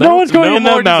 Yeah, No one's going no in that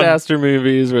more mountain. disaster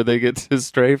movies where they get to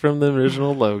stray from the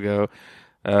original logo.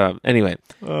 Anyway,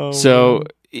 Oh, so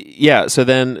man. yeah, so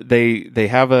then they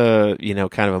have a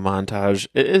kind of a montage.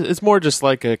 It's more just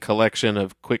like a collection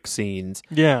of quick scenes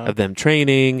Yeah. of them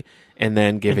training and then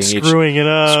And giving screwing it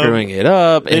up. screwing it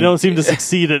up. They and- don't seem to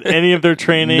succeed at any of their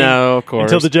training. No, of course.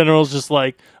 Until the general's just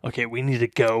like, okay, we need to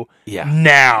go Yeah.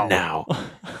 now.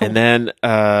 And then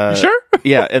Sure?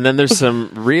 yeah, and then there's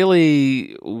some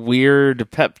really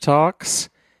weird pep talks.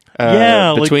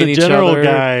 Yeah, like between the each general other.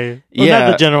 guy. Well, Yeah,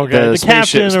 not the general guy. The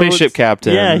captain. or spaceship what's-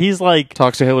 captain. Yeah, he's like,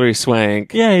 talks to Hilary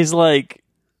Swank. yeah, he's like,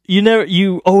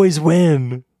 you always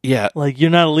win. Yeah. Like, you're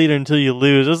not a leader until you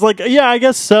lose. It's like, yeah, I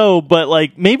guess so, but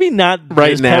like maybe not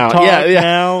Right this now. Pep talk Yeah.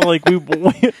 now. Like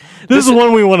this is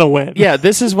one we want to win. Yeah,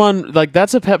 this is one, like,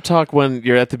 that's a pep talk when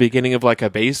you're at the beginning of, like, a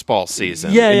baseball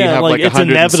season. Yeah, and you yeah, have, like, like it's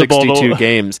 162 inevitable to-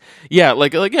 games. Yeah,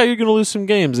 like, yeah, you're going to lose some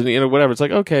games and, whatever. It's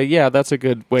like, okay, yeah, that's a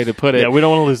good way to put it. Yeah, we don't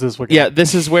want to lose this weekend. Yeah,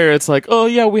 this is where it's like, oh,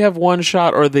 yeah, we have one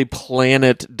shot or the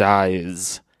planet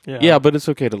dies. Yeah, but it's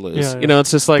okay to lose. Yeah, yeah.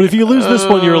 It's just like... But if you lose this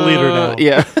one, you're a leader now.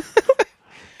 Yeah.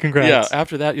 Congrats. Yeah,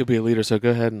 after that, you'll be a leader, so go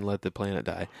ahead and let the planet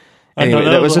die. I know,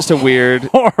 Anyway, that was just a weird...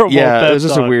 horrible Yeah, pep it was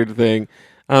just a talk. weird thing.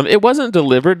 It wasn't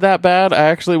delivered that bad. I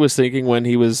actually was thinking when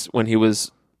he was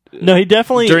No, he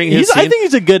definitely. During his I scene- think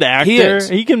he's a good actor. He is.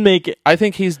 He can make it. I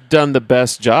think he's done the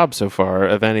best job so far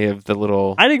of any of the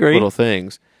little I'd agree. little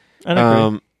things. I'd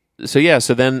agree. So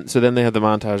then they have the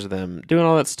montage of them doing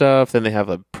all that stuff. Then they have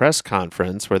a press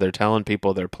conference where they're telling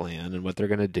people their plan and what they're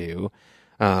going to do.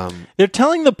 They're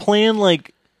telling the plan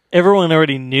like everyone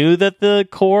already knew that the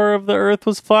core of the Earth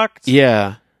was fucked.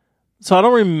 Yeah, So I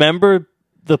don't remember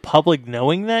the public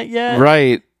knowing that yet.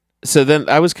 right. So then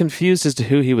I was confused as to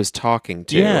who he was talking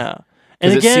to. Yeah.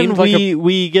 And 'Cause it again, seemed like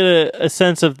we get a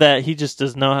sense of that he just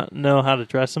does not know how to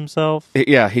dress himself.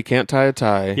 Yeah, he can't tie a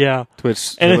tie. Yeah.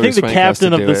 Which And I Hilary think the Swank has to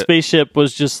captain of do the it. spaceship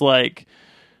was just like,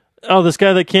 "Oh, this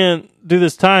guy that can't do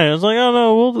this tie." I was like, "Oh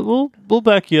no, we'll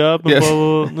back you up." And Yeah. blah, blah,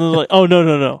 blah. And they're like, "Oh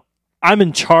no, I'm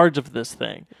in charge of this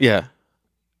thing. Yeah.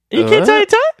 You can't tie a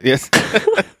tie." Yes.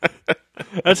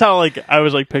 That's how like I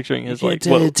was like picturing his like.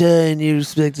 What, tie and you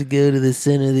expect to go to the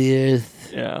center of the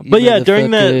earth. yeah, You but yeah, during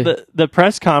motherfucker. the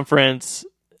press conference,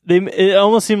 it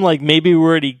almost seemed like maybe we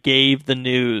already gave the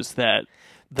news that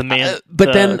the man. But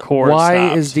the then core why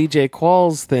stopped. is DJ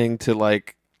Qualls' thing to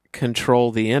like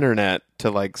control the internet to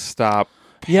like stop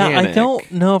Yeah, panic? I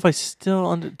don't know if I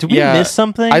still did we Yeah, miss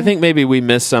something? I think maybe we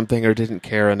missed something or didn't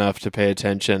care enough to pay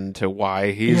attention to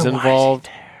why he's Yeah, why is he involved.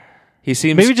 there? He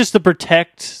seems Maybe just to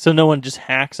protect so no one just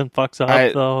hacks and fucks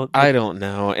up. Though I don't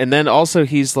know. And then also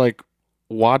he's like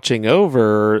watching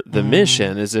over the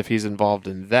mission as if he's involved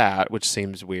in that, which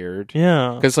seems weird.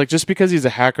 yeah, Because like just because he's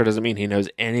a hacker doesn't mean he knows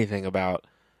anything about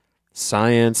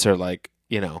science or like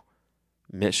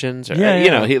missions or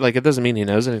Yeah. he like it doesn't mean he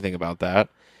knows anything about that.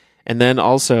 And then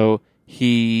also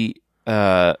he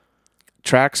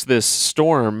tracks this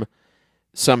storm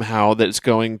somehow that's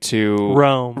going to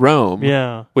Rome.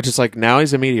 Yeah, which is like now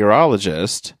he's a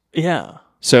meteorologist. yeah.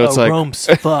 So it's like Rome's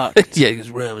fucked. yeah,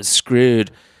 because Rome is screwed.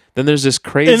 Then there's this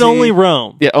crazy And only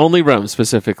Rome. Yeah, only Rome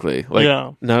specifically. Like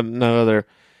Yeah. no other.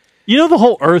 You know, the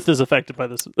whole Earth is affected by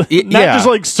this. Not yeah. just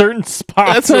like certain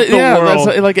spots That's of what, the yeah, world. that's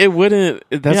what- like it wouldn't.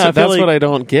 That's Yeah, I feel that's like- what I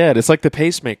don't get. It's like the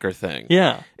pacemaker thing.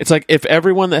 yeah, It's like if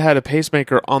everyone that had a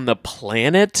pacemaker on the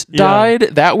planet Yeah. died,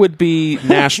 that would be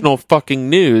national fucking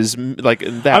news. Like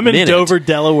in that I'm in minute. Dover,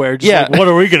 Delaware. Just Yeah. like, what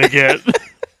are we gonna get?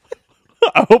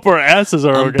 I hope our asses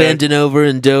are I'm okay. bending over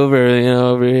in Dover,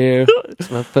 over here. It's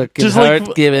my fucking Just like-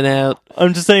 heart giving out.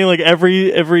 I'm just saying, like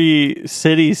every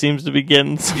city seems to be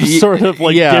getting some Ye- sort of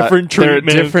like yeah, different they're a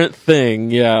treatment. different thing.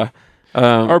 Yeah.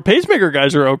 Our pacemaker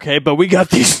guys are okay, but we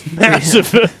got these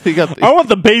massive. We got the- I want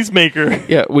the pacemaker.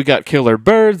 Yeah, we got killer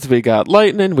birds, we got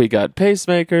lightning, we got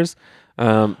pacemakers.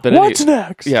 But What's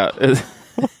next? Yeah,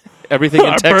 everything in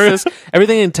Our Texas,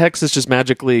 everything in Texas just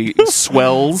magically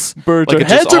swells. Birds' like it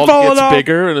heads just are all falling gets off.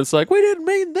 bigger, and it's like we didn't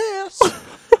mean this.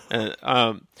 And,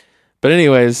 but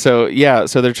anyways, so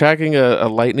they're tracking a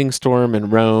lightning storm in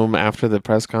Rome after the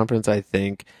press conference, I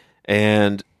think,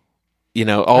 and all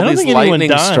I don't these think anyone lightning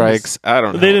dies. strikes. I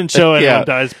don't know. They didn't show anyone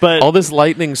dies, but all this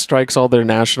lightning strikes all their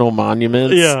national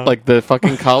monuments, Yeah. like the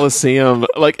fucking Colosseum.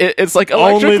 Like it's like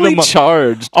Only the electrically mo-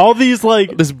 charged. all these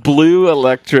like This blue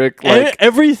electric, like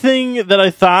everything that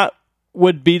I thought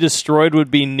would be destroyed would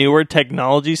be newer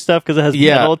technology stuff because it has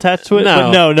Yeah. metal attached to it.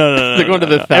 No. But no. They're going to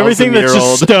the Everything that's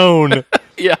just 1,000-year-old. stone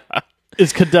yeah,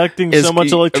 is conducting is so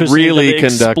much electricity really that it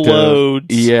conductive. explodes.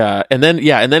 Yeah, and then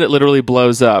it literally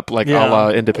blows up like Yeah. a la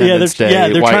Independence Day,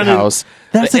 they're White trying to- House.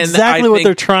 That's And exactly I what think-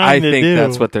 they're trying to I think do.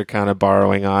 that's what they're kind of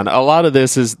borrowing on. A lot of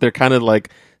this is they're kind of like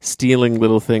stealing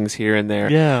little things here and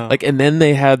there. Yeah. Like, and then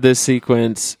they had this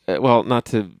sequence. Well, not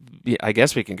to. I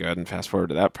guess we can go ahead and fast forward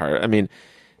to that part. I mean,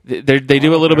 they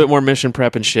do a little bit more mission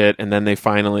prep and shit, and then they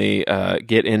finally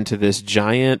get into this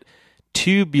giant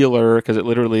tubular, because it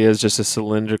literally is just a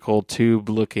cylindrical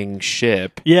tube-looking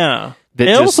ship. Yeah. That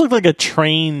It almost just- looked like a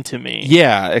train to me.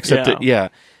 Yeah, except Yeah.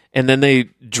 and then they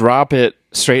drop it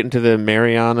straight into the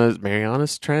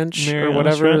Marianas Trench or Marianas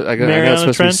whatever. Trench? I know Mariana it's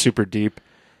supposed to be Trench? super deep.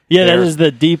 Yeah, that There. is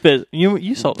the deepest.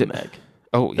 You saw the Meg.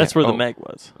 Oh, yeah. That's where the Oh, Meg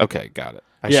was. Okay, got it.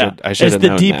 I Yeah. should It's have the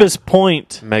known deepest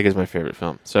point. That. Meg is my favorite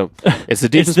film. So it's the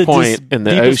deepest the point in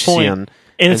the deepest ocean. point.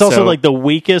 And it's And also so- like the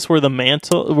weakest where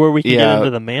we can Yeah, get into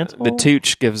the mantle. The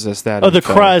Tooch gives us that. Oh, the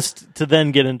info. crust to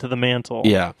then get into the mantle.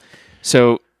 Yeah.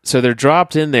 So they're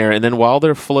dropped in there, and then while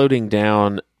they're floating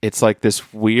down, it's like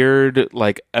this weird,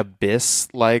 like abyss,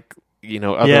 like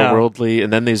otherworldly,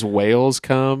 and then these whales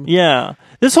come. Yeah.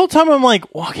 This whole time I'm like,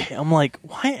 why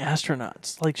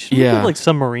astronauts? Like, should we Yeah. get like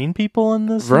submarine people in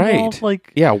this? Right. involved?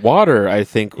 Like, Yeah, water I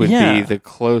think would Yeah. be the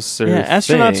closer. yeah,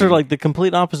 astronauts thing. are like the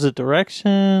complete opposite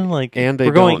direction. Like, And they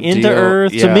we're going don't into deal-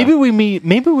 Earth, so yeah. maybe we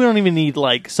don't even need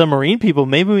like submarine people.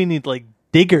 Maybe we need like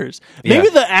diggers. Maybe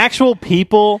Yeah. the actual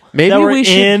people Maybe that were we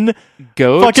should in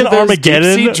go fucking to those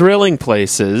Armageddon. deep-sea drilling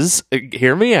places.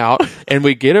 Hear me out, and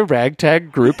we get a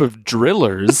ragtag group of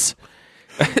drillers.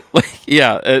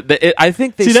 I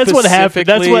think they See, that's what happened.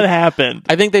 That's specifically- what happened.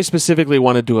 I think they specifically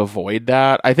wanted to avoid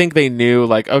that. I think they knew,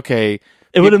 like, okay,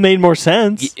 It would have made more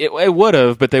sense. it would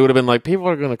have, but they would have been like, people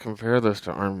are going to compare this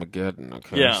to Armageddon.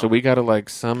 Okay, Yeah. so we got to like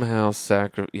somehow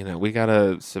we got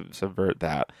to subvert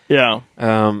that. Yeah.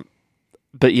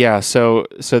 But yeah, so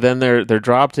then they're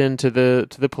dropped into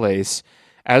the place.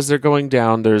 As they're going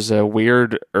down, there's a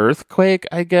weird earthquake,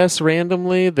 I guess,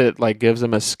 randomly that like gives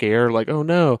them a scare, like, oh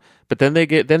no. But then they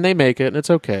make it, and it's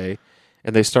okay.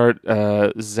 And they start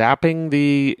zapping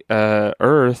the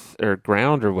earth or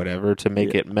ground or whatever to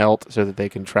make it melt so that they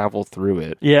can travel through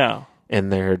it. Yeah.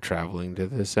 And they're traveling to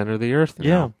the center of the earth now.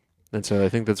 Yeah. And so I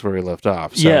think that's where we left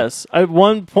off. So, Yes.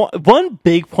 One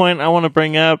big point I want to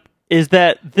bring up is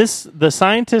that the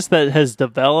scientist that has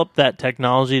developed that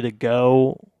technology to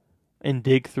go and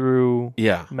dig through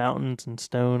Yeah. mountains and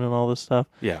stone and all this stuff,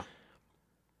 Yeah.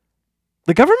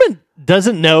 the government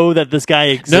doesn't know that this guy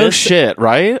exists. No shit,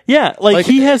 right? Yeah, like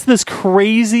he has this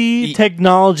crazy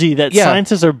technology that Yeah.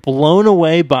 scientists are blown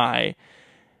away by.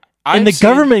 And I've the seen-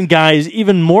 government guy is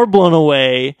even more blown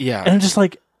away. Yeah. And I'm just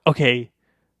like, okay,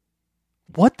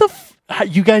 what the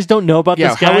you guys don't know about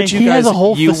this how guy? would you He guys, has a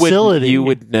whole facility. You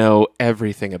would know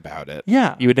everything about it.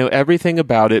 Yeah. You would know everything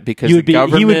about it because You would the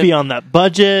government... he would be on that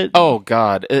budget. Oh,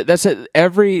 God. That's it.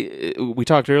 We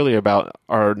talked earlier about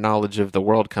our knowledge of the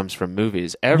world comes from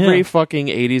movies. Every Yeah. fucking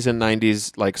 80s and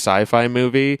 90s like sci-fi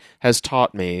movie has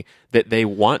taught me that they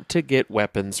want to get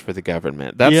weapons for the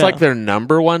government. That's Yeah. like their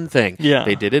number one thing. Yeah.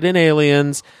 They did it in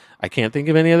Aliens. I can't think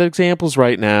of any other examples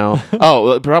right now.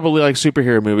 Probably like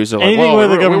superhero movies. Are like, Anything where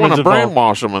the we want government's to involved.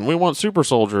 brainwash them, and we want super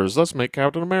soldiers. Let's make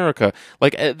Captain America.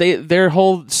 Like their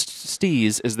whole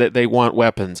steez is that they want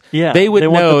weapons. Yeah, they would they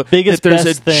want know the biggest, that there's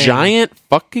best a thing. giant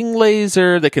fucking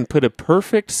laser that can put a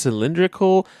perfect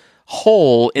cylindrical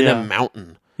hole in Yeah. a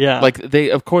mountain. Yeah. Like they,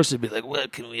 of course, would be like,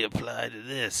 what can we apply to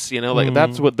this? Like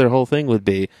that's Mm. what their whole thing would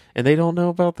be, and they don't know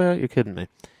about that. You're kidding me.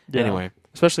 Yeah. Anyway,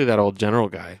 especially that old general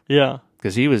guy Yeah.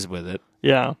 because he was with it.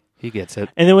 Yeah. He gets it.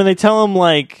 And then when they tell him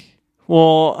like,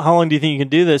 well, how long do you think you can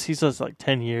do this? He says like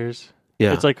 10 years.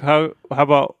 Yeah. It's like how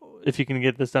about if you can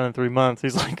get this done in 3 months?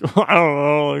 He's like, I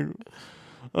don't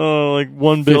know, like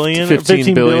 1 billion,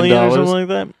 $15 billion or something like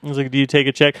that. He's like, do you take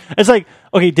a check? It's like,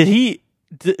 okay,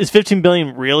 is 15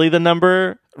 billion really the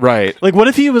number? Right. Like, what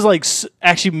if he was like,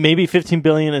 actually, maybe 15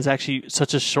 billion is actually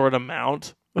such a short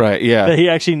amount Right. Yeah. that he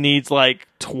actually needs like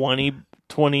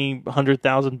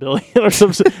 100,000 billion or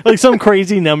some like some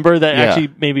crazy number that Yeah. actually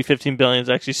maybe 15 billion is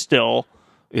actually still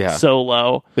Yeah. so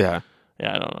low. Yeah.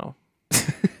 Yeah, I don't know.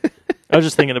 I was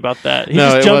just thinking about that. He No,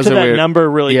 it just jumped was to a that weird- number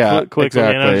really Yeah, quickly, and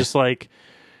I exactly. was just like,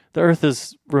 the Earth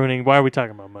is ruining. Why are we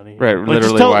talking about money? Right. Like,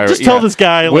 Literally. just tell this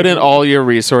guy. Like, Wouldn't all your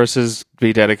resources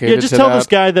be dedicated? yeah, just to tell that? this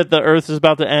guy that the Earth is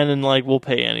about to end, and like we'll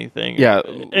pay anything. Yeah.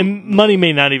 and money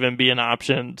may not even be an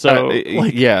option. So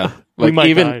like, yeah. we Like might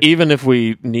even die. even if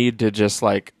we need to just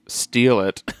like steal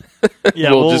it,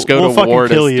 yeah, we'll just go we'll to fucking war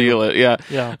to kill you. steal it. Yeah.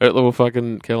 Yeah. We'll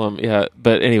fucking kill him. Yeah.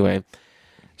 But anyway,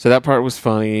 so that part was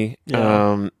funny.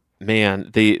 Yeah. Man,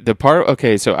 the part.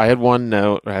 Okay, so I had one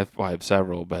note. I have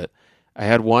several, but I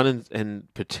had one in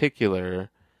particular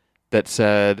that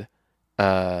said,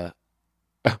 I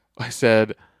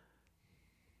said,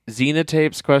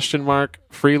 Xenotapes ?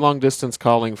 Free long distance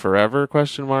calling forever ?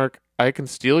 I can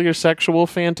steal your sexual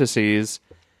fantasies.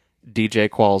 DJ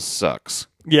Qualls sucks.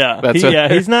 Yeah, That's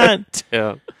he's not.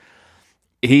 Yeah,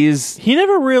 he's He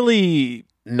never really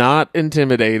not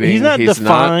intimidating. He's not not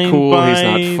defined cool. He's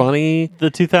by not funny. the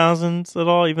 2000s at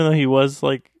all, even though he was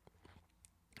like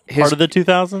part of the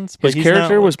 2000s. But His he's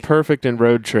character not, was like- perfect in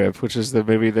Road Trip, which is the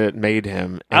movie that made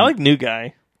him. I like New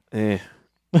Guy. Eh.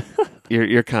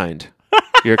 You're kind.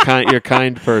 You're kind. You're a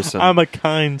kind person. I'm a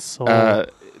kind soul.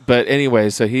 But anyway,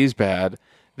 so he's bad.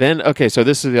 Then okay, so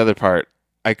this is the other part.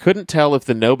 I couldn't tell if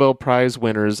the Nobel Prize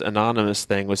winners anonymous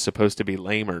thing was supposed to be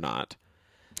lame or not.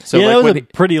 So yeah, like that was when a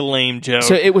pretty lame joke.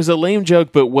 so it was a lame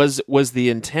joke, but was the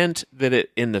intent that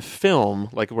it in the film,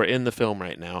 like we're in the film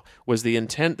right now, was the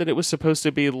intent that it was supposed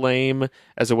to be lame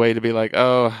as a way to be like,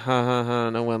 oh, ha ha ha,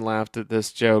 no one laughed at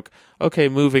this joke. Okay,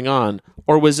 moving on.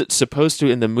 Or was it supposed to,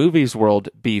 in the movies world,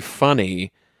 be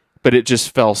funny, but it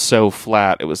just fell so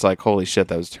flat? It was like, holy shit,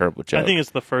 that was a terrible joke. I think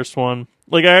it's the first one.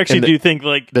 Like, I actually do think,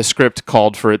 like... The script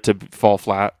called for it to fall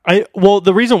flat. Well,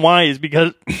 the reason why is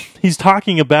because he's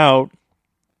talking about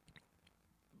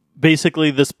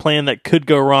basically this plan that could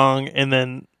go wrong, and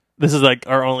then this is like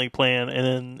our only plan, and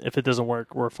then if it doesn't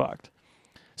work, we're fucked.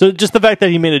 So just the fact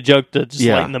that he made a joke to just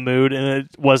lighten the mood and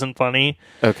it wasn't funny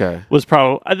was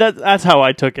probably... That's how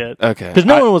I took it. Okay. Because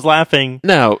no one was laughing.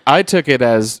 No, I took it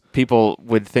as people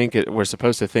would think it. We're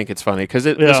supposed to think it's funny because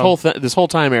this whole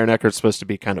time Aaron Eckhart's supposed to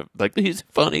be kind of like he's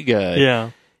a funny guy. Yeah,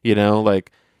 you know,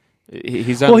 like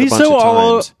he's on a bunch of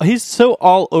times. He's so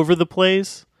all over the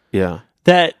place. Yeah,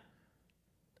 that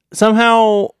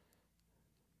somehow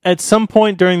at some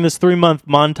point during this 3-month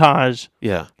montage,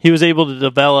 he was able to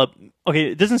develop.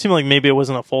 Okay, it doesn't seem like maybe it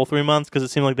wasn't a full 3 months because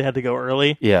it seemed like they had to go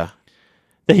early. Yeah,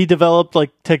 that he developed like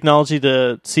technology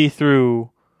to see through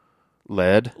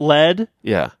lead.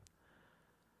 Yeah,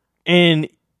 and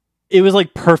it was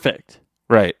like perfect.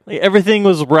 Right, like everything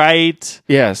was right.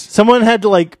 Yes, someone had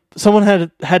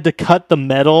to cut the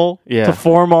metal to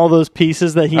form all those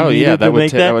pieces that he needed to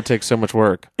make that would take so much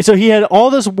work. So he had all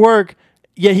this work,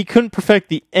 yet he couldn't perfect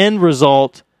the end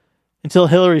result until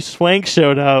Hilary Swank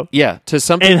showed up. Yeah, to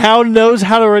something. And Hal knows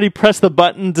how to already press the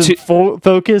buttons and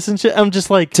focus and shit. I'm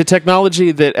just like... To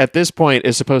technology that at this point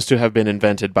is supposed to have been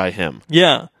invented by him.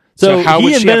 Yeah. So how would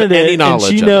he invented it and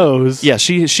she knows. Yeah,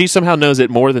 she somehow knows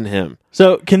it more than him.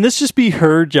 So can this just be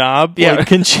her job? Yeah. Like,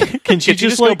 can she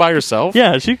just go by herself?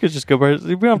 Yeah, she could just go by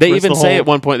herself. They even say at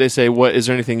one point, they say, "What is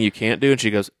there anything you can't do?" And she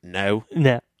goes, "No."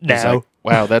 No. Like,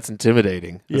 wow, that's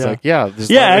intimidating. It's like,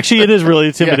 actually, it is really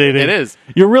intimidating. It is.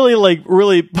 You're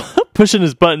really pushing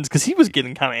his buttons because he was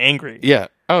getting kind of angry. Yeah.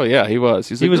 Oh yeah, he was.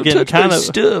 He was getting kind of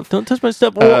stuff. Don't touch my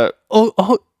stuff.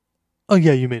 Oh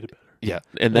yeah, you made it better. Yeah,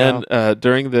 and then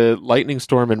during the lightning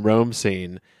storm in Rome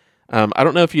scene, I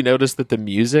don't know if you noticed that the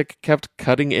music kept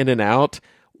cutting in and out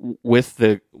with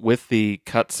the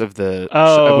cuts of the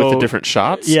with the different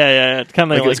shots. Yeah. It's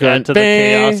kind of like going to the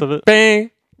chaos of it.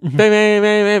 Bang, bang, bang,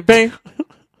 bang, bang,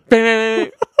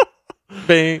 bang,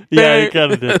 bang. Yeah, it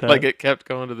kind of did that. Like it kept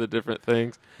going to the different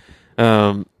things.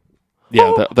 Yeah,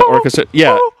 the orchestra.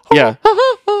 Yeah.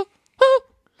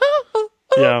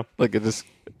 Yeah, like it just.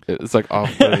 It's like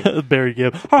off. Barry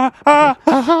Gibb.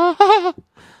 The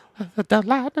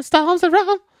lightning storms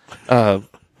around.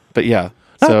 But yeah,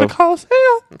 so at the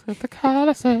Coliseum. At the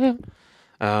Coliseum.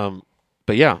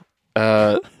 But yeah,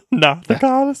 not the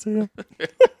Coliseum.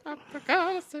 Not the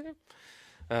Coliseum.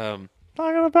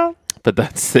 Talking about. But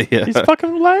that's the. These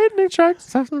fucking lightning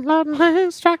strikes.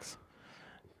 Lightning strikes.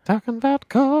 Talking about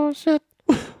cool shit.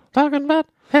 Talking about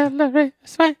Hilary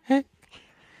Swank.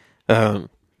 But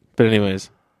anyways.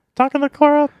 Talking the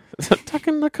car up.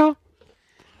 Talking the car.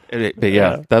 But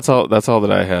yeah, that's all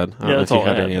that I had. I don't know if you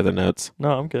had any other notes.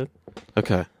 No, I'm good.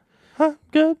 Okay.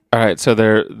 Good. All right, so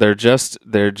they're just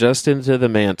into the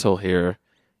mantle here,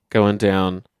 going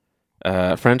down.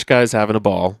 French guy's having a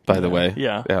ball, by the way.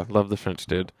 Yeah. Yeah, love the French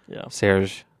dude. Yeah.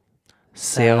 Serge.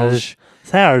 All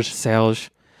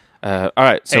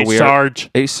right, so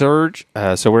Sarge.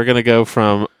 So we're gonna go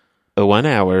from 1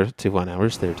 hour to 1 hour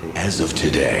 30. As of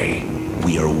today,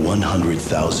 we are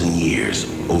 100,000 years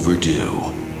overdue.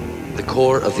 The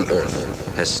core of the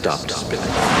Earth has stopped spinning.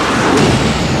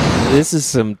 This is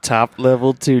some top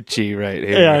level Tucci right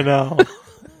here. Yeah, I know.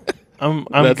 I'm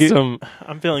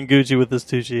feeling Gucci with this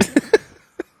Tucci.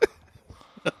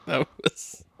 That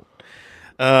was.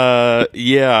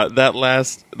 Yeah, that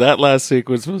last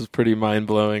sequence was pretty mind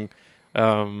blowing.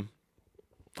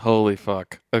 Holy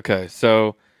fuck. Okay,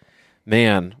 so.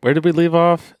 Man, where did we leave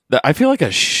off? I feel like a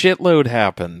shitload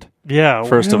happened. Yeah.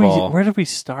 First of all. Where did we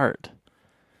start?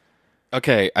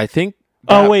 Okay, I think...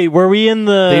 wait, were we in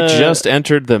the... They just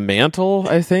entered the mantle,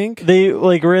 I think? They,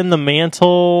 were in the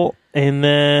mantle, and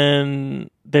then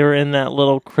they were in that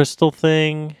little crystal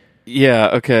thing.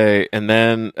 Yeah, okay, and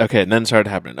then started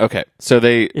happening. Okay, so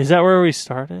they... Is that where we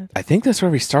started? I think that's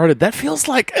where we started. That feels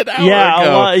like an hour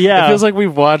ago. It feels like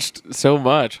we've watched so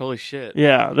much. Holy shit.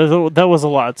 Yeah, that was a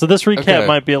lot. So this recap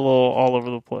might be a little all over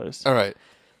the place. All right.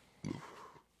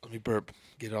 Let me burp.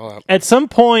 Get it all out. At some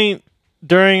point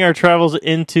during our travels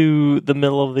into the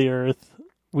middle of the earth,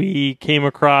 we came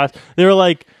across... They were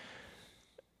like...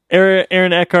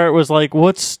 Aaron Eckhart was like,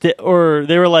 they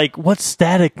were like, what's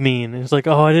static mean? It was like,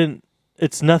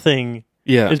 it's nothing.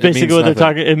 Yeah, It's it basically means what they're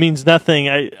nothing. talking. It means nothing.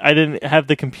 I didn't have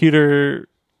the computer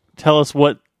tell us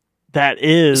what that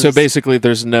is. So basically,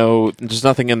 there's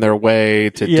nothing in their way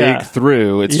to Yeah. dig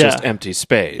through. It's Yeah. just empty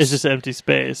space. it's just empty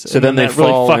space. So And then they that really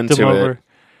fall fucked them into it. over.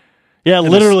 Yeah,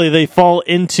 literally, they fall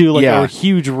into like Yeah. a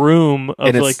huge room of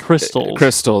And it's like crystals.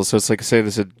 Crystals. So it's like say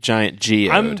there's a giant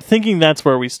geode. I'm thinking that's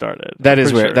where we started. That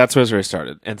is for where sure. that's where it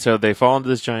started. And so they fall into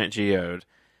this giant geode.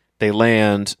 They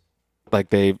land, like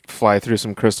they fly through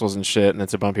some crystals and shit, and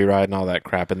it's a bumpy ride and all that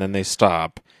crap. And then they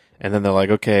stop, and then they're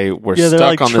like, "Okay, we're Yeah, they're, stuck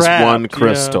like, on this one trapped. Yeah,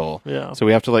 crystal. yeah. So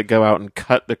we have to like go out and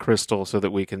cut the crystal so that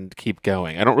we can keep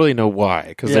going." I don't really know why,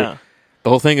 because Yeah. the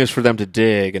whole thing is for them to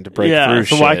dig and to break Yeah, through.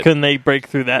 so shit. why couldn't they break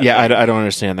through that? Yeah, thing? I don't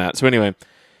understand that. So anyway,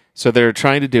 so they're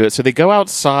trying to do it. So they go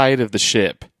outside of the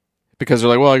ship because they're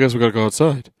like, well, I guess we got to go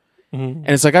outside. And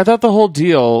it's like, I thought the whole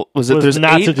deal was that Was there's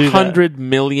not to do that. 800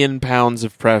 million pounds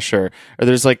of pressure, or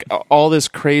there's like all this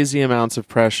crazy amounts of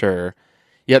pressure.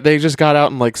 Yet they just got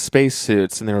out in like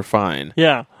spacesuits and they were fine.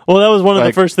 Yeah. Well, that was one of the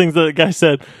Like- first things that the guy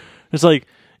said. It's like,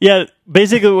 yeah,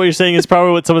 basically what you're saying is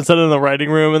probably what someone said in the writing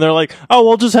room, and they're like, "Oh,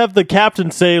 we'll just have the captain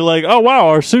say like, oh wow,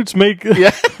 our suits make,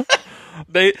 Yeah.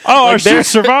 They oh, our like, they're- suits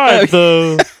survived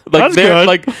though. Like That's they're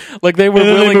good." like they were And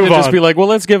then they willing to move just on. be like, well,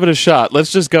 let's give it a shot.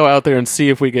 Let's just go out there and see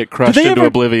if we get crushed they into ever-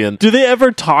 oblivion. Do they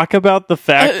ever talk about the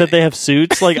fact that they have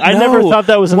suits? Like, I never thought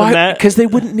that was in the mat. because they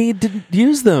wouldn't need to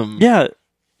use them. Yeah,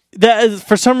 that is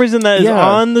for some reason that is Yeah.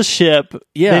 on the ship.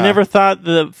 Yeah. They never thought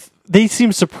that. They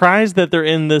seem surprised that they're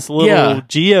in this little Yeah.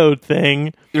 geode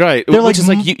thing. Right. They're Which like, is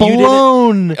like you didn't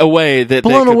blown. away that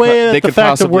Blown they could, away at they the could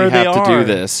fact of possibly where they have to do are.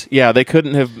 this. Yeah, they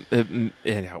couldn't have. My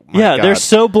Yeah, they're God.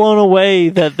 so blown away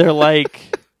that they're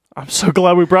like, "I'm so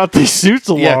glad we brought these suits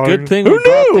along." Yeah, good thing Who we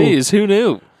brought knew? these. Who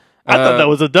knew? I thought that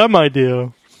was a dumb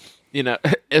idea. You know.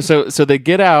 So they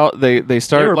get out. They They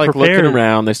start were like prepared. looking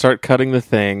around. They start cutting the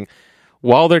thing.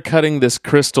 While they're cutting this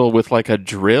crystal with like a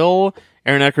drill,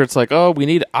 Aaron Eckhart's like, "Oh, we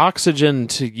need oxygen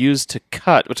to use to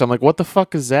cut," which I'm like, "What the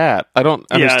fuck is that?" I don't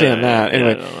understand that. yeah,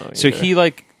 Anyway, I don't know so either. he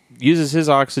like uses his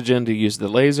oxygen to use the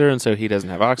laser, and so he doesn't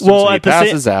have oxygen, Well, so he at the sa-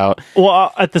 passes out.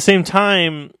 Well, at the same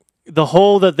time, the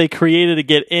hole that they created to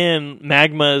get in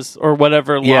magmas or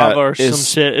whatever lava or some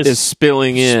shit is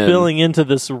spilling in. spilling into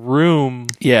this room.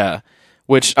 Yeah.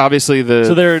 Which obviously the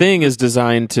So they're- thing is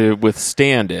designed to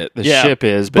withstand it. The Yeah. ship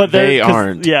is, but they they're- 'cause-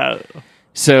 aren't. Yeah.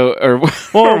 So, or Well,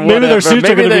 or maybe their whatever. suits are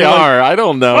Maybe gonna they be like, are. I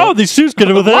don't know. Oh, these suits could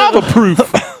have lava proof.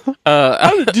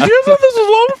 Did you guys know this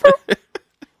was lava proof?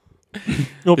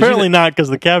 Well, apparently not, because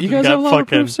the you captain guys have got lava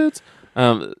fucking. proof suits?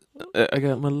 I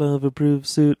got my lava proof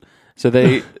suit. So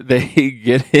they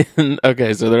get in.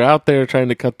 Okay, so they're out there trying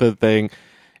to cut the thing.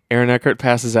 Aaron Eckhart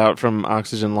passes out from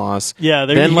oxygen loss. Yeah,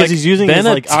 Then, because like, he's using then his a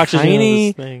like oxygen on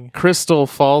tiny this thing. crystal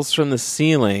falls from the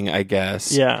ceiling, I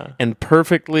guess. Yeah. and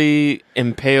perfectly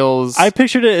impales. I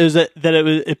pictured it as that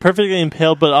it perfectly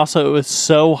impaled, but also it was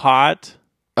so hot.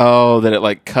 that it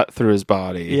like cut through his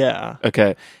body. Yeah.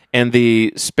 Okay. And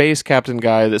the space captain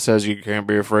guy that says you can't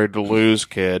be afraid to lose,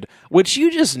 kid, which you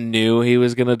just knew he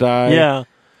was gonna die. Yeah.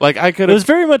 Like I could It was have.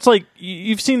 very much like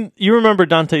you remember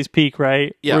Dante's Peak,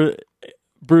 right? Yeah.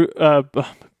 Where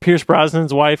Pierce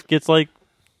Brosnan's wife gets like,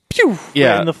 pew,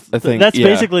 Yeah, right in I think- that's yeah.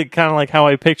 basically kind of like how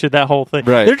I pictured that whole thing.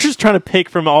 Right. They're just trying to pick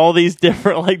from all these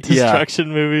different like Yeah.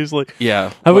 destruction movies. Like,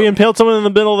 Yeah. have we impaled someone in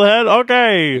the middle of the head?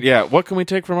 Okay. Yeah. What can we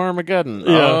take from Armageddon?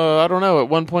 Yeah. I don't know. At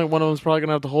one point, one of them's probably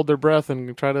gonna have to hold their breath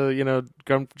and try to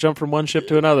jump from one ship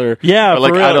to another. Yeah, Or, like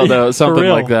for real. I don't know, For something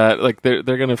real. like that. Like they're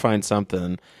gonna find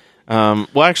something.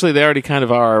 Well, actually, they already kind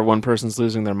of are. One person's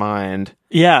losing their mind.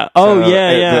 Yeah. Oh So,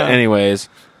 yeah. anyways,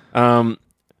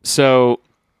 so,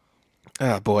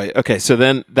 oh boy. Okay, so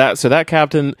then that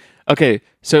captain. Okay,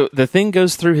 so the thing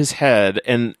goes through his head,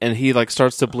 and he like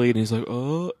starts to bleed, and he's like,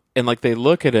 oh, and like they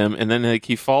look at him, and then like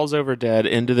he falls over dead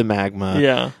into the magma.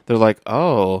 Yeah. They're like,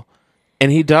 oh,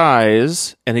 and he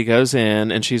dies, and he goes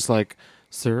in, and she's like,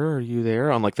 sir, are you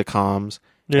there? On like the comms.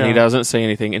 And he Yeah. doesn't say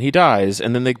anything, and he dies.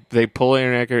 And then they pull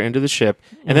Aaron Eckhart into the ship,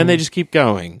 and then they just keep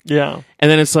going. Yeah. And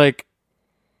then it's like,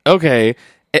 okay.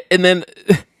 And then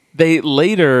they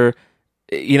later,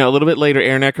 a little bit later,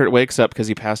 Aaron Eckhart wakes up because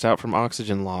he passed out from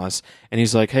oxygen loss. And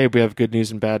he's like, hey, we have good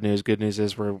news and bad news. Good news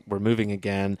is we're moving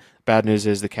again. Bad news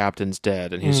is the captain's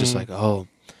dead. And he's just like, oh,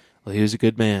 well, he was a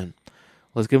good man.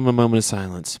 Let's give him a moment of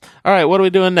silence. All right, what are we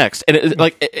doing next? And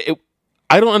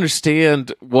I don't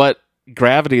understand what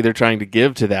gravity they're trying to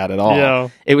give to that at all. Yeah.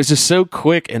 It was just so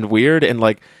quick and weird, and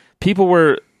like people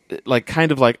were like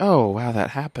kind of like, oh wow, that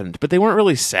happened, but they weren't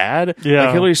really sad. Yeah.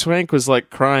 Like Hilary Swank was like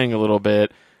crying a little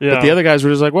bit, Yeah. but the other guys were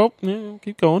just like, well, yeah,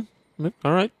 keep going.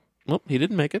 All right, well, he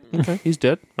didn't make it. Okay, he's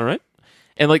dead. All right.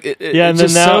 And like,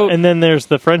 and then there's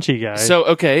the Frenchie guy. So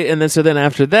okay, and then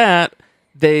after that,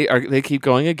 they keep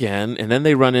going again, and then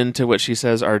they run into what she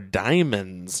says are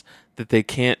diamonds that they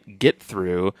can't get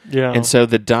through. Yeah, and so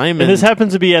the diamond. And this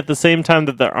happens to be at the same time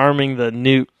that they're arming the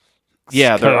nuke.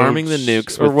 Yeah, they're arming the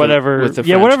nukes or whatever. with the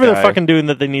whatever French they're fucking doing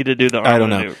that they need to do to arm I don't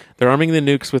the know. nuke. They're arming the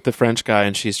nukes with the French guy,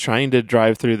 and she's trying to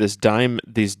drive through these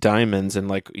diamonds and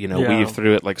weave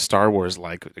through it like Star Wars,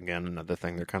 like again another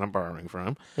thing they're kind of borrowing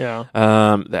from. Yeah,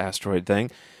 the asteroid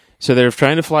thing. So they're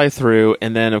trying to fly through,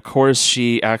 and then of course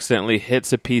she accidentally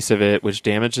hits a piece of it, which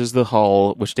damages the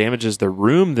hull, which damages the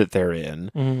room that they're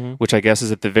in, which I guess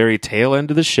is at the very tail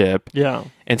end of the ship. Yeah,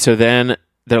 and so then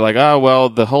they're like, oh, well,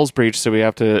 the hull's breached, so we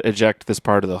have to eject this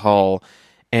part of the hull.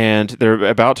 And they're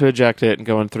about to eject it and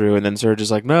going through, and then Serge is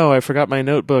like, no, I forgot my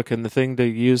notebook and the thing to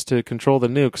use to control the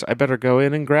nukes. I better go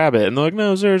in and grab it. And they're like,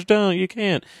 no, Serge, don't. You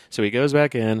can't. So he goes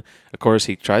back in. Of course,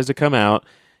 he tries to come out.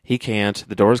 He can't.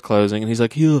 The door's closing, and he's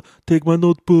like, here, take my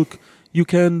notebook. You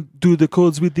can do the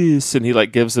codes with this. And he,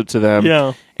 gives it to them.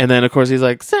 Yeah. And then, of course, he's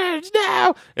like, Serge,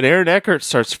 no! And Aaron Eckhart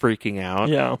starts freaking out.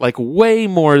 Yeah. Way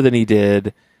more than he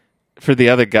did for the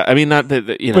other guy. I mean, not that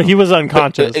but he was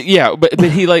unconscious.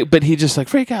 But he just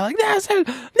freak out no, Serge,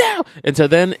 no. And so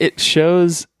then it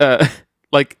shows the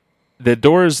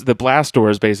blast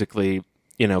doors basically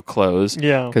close.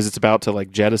 Yeah. Because it's about to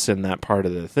jettison that part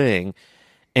of the thing,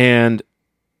 and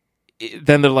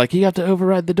then they're like, you have to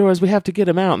override the doors. We have to get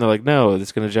him out. And they're like, no,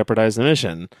 it's going to jeopardize the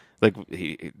mission.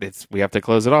 We have to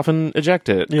close it off and eject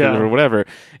it or whatever.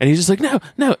 And he's just like,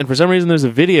 no. And for some reason, there's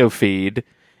a video feed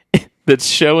that's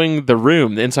showing the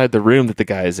room, inside the room that the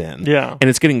guy's in. Yeah. And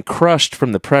it's getting crushed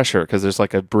from the pressure because there's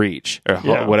a breach or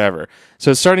whatever. So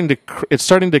it's starting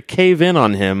to cave in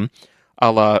on him,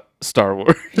 a la Star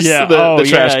Wars. Yeah. the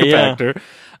trash compactor.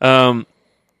 Yeah.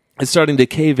 It's starting to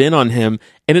cave in on him,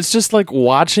 and it's just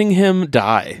watching him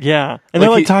die. Yeah, and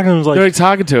they're talking to him. They're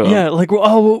talking to him. Yeah,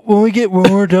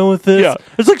 when we're done with this,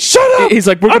 it's like, shut up. He's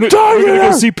like, we're gonna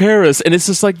go see Paris, and it's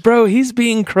just bro, he's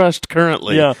being crushed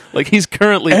currently. Yeah, he's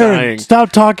currently dying.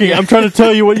 Stop talking. I'm trying to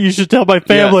tell you what you should tell my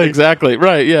family. Yeah, exactly.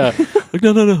 Right. Yeah.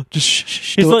 No. Just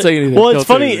shh. Don't say anything. Well, it's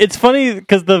funny. It's funny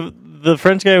because the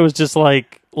French guy was just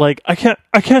like I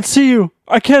can't see you.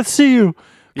 I can't see you.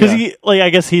 Because he, I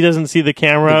guess he doesn't see the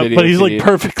camera, but he's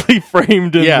perfectly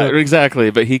framed.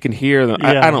 Exactly. But he can hear them.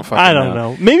 Yeah. I don't fucking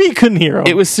know. Maybe he couldn't hear them.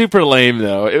 It was super lame,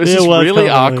 though. It was really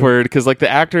awkward because, the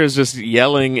actor is just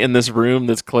yelling in this room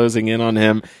that's closing in on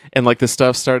him, and the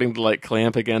stuff's starting to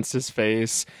clamp against his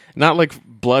face. Not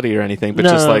bloody or anything, but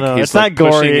he's it's not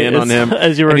pushing gory, in on him,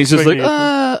 as you were and he's just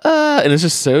and it's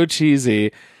just so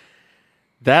cheesy.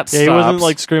 That stops. He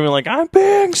wasn't screaming I'm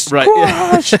being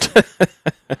squashed. Right.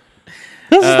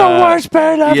 This is the worst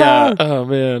part ever. Yeah. Oh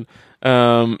man.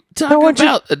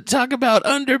 Talk about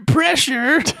under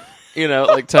pressure.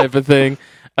 Type of thing.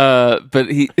 But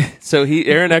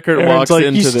Aaron Eckhart walks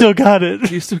into you still got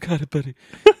it. You still got it, buddy.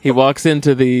 He walks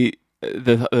into the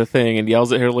thing and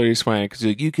yells at Hilary Swank because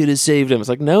you could have saved him. It's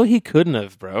no, he couldn't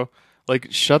have, bro.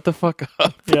 Shut the fuck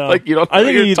up. Yeah. You don't know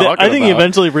what you're talking I think about. he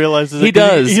eventually realizes he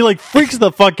does. He freaks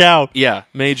the fuck out. Yeah,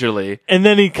 majorly. And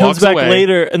then he comes back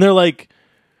later and they're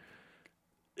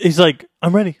he's like,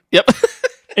 I'm ready. Yep.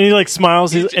 And he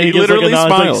smiles. He literally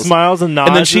smiles. Smiles and nods.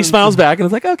 And then she smiles back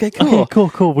and it's okay, cool. Okay,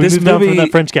 cool. We moved on from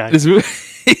that French guy. This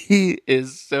movie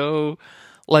is so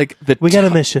we got a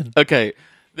mission. Okay.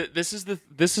 This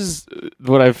is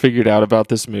what I've figured out about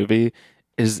this movie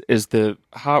is the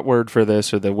hot word for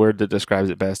this, or the word that describes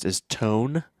it best, is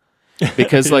tone.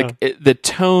 Because the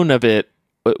tone of it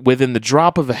within the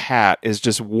drop of a hat is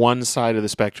just one side of the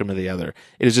spectrum or the other.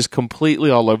 It is just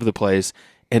completely all over the place,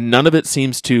 and none of it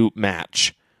seems to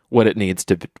match what it needs.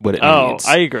 Oh,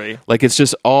 I agree. It's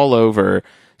just all over.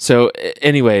 So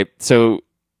anyway, so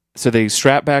they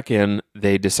strap back in.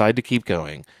 They decide to keep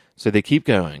going. So they keep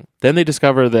going. Then they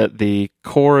discover that the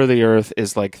core of the Earth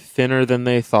is thinner than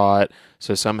they thought.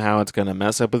 So somehow it's going to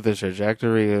mess up with the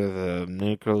trajectory of the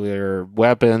nuclear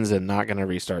weapons and not going to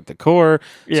restart the core.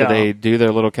 Yeah. So they do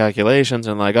their little calculations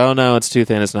and oh no, it's too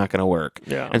thin. It's not going to work.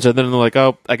 Yeah. And so then they're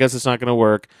oh, I guess it's not going to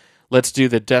work. Let's do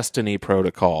the Destiny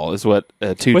Protocol, is what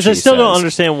Tucci Which I still says. don't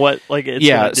understand what it's going to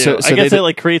do. So I guess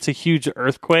it creates a huge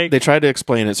earthquake. They tried to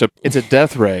explain it. So it's a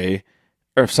death ray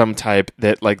of some type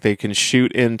that they can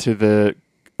shoot into the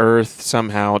Earth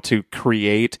somehow to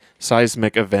create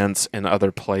seismic events in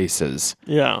other places.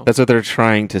 Yeah. That's what they're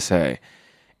trying to say.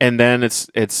 And then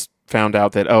it's found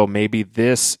out that, oh, maybe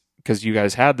this, because you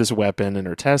guys had this weapon and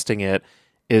are testing it,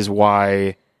 is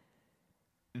why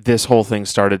this whole thing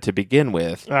started to begin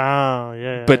with. Oh,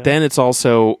 yeah. But then it's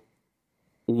also,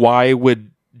 why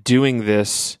would doing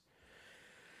this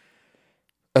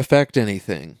affect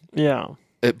anything. Yeah.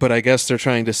 But I guess they're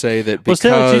trying to say that because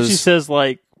Stanley Tucci says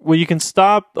like, well, you can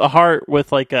stop a heart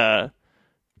with like a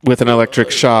with an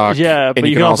electric shock, but and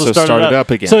you can also start it up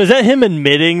again. So is that him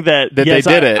admitting that yes,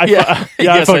 they did it? I yes,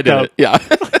 I fucked did up. it.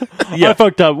 Yeah, I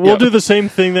fucked up. We'll do the same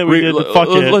thing that we did. Fuck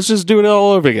it. Let's just do it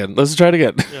all over again. Let's try it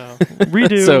again. Yeah.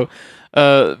 Redo. So,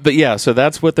 but yeah, so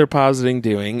that's what they're positing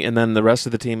doing, and then the rest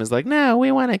of the team is like, "No,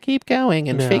 we want to keep going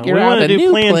and figure out a new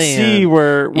plan C,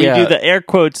 where we do the air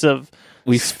quotes of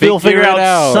we still figure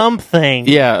out something."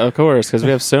 Yeah, of course, because we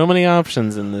have so many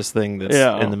options in this thing that's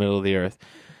in the middle of the earth.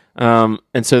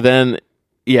 And so then,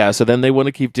 so then they want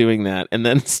to keep doing that, and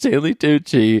then Stanley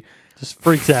Tucci just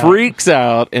freaks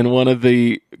out in one of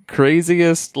the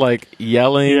craziest, like,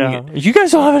 yelling. Yeah. You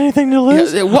guys don't have anything to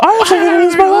lose. I have something to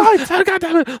lose my life. God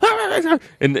damn it!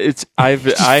 And I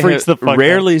have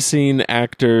rarely seen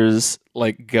actors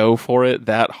like go for it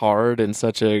that hard in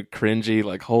such a cringy,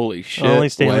 like, holy shit Only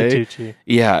Stanley way. Tucci.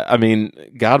 Yeah, I mean,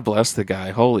 God bless the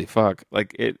guy. Holy fuck!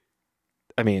 Like it.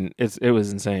 I mean, it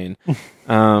was insane.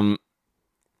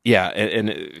 Yeah,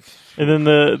 and then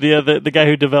the guy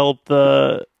who developed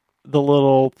the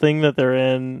little thing that they're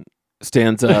in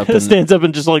stands up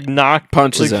and just like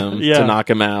punches him to knock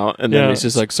him out, and then he's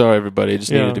just like, "Sorry, everybody, it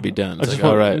just needed to be done." It's like,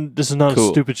 all right, this is not a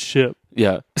stupid ship.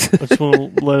 Yeah, I just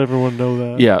want to let everyone know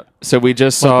that. Yeah, so we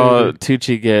just saw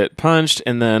Tucci get punched,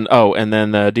 and then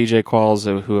DJ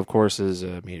Qualls, who of course is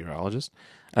a meteorologist,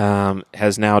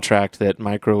 has now tracked that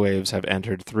microwaves have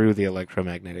entered through the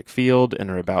electromagnetic field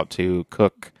and are about to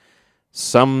cook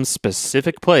some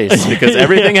specific place, because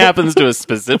everything happens to a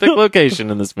specific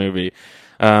location in this movie.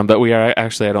 But we are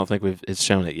actually, I don't think it's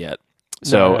shown it yet.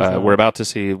 So we're about to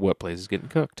see what place is getting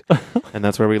cooked, and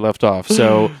that's where we left off.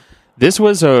 So this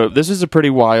was a pretty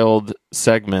wild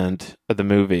segment of the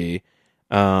movie.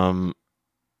 There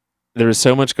was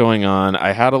so much going on.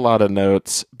 I had a lot of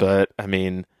notes, but I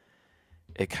mean,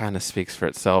 it kind of speaks for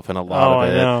itself in a lot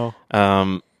of it. I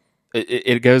know.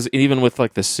 It goes even with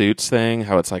like the suits thing,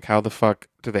 how it's like, how the fuck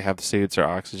do they have the suits or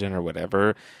oxygen or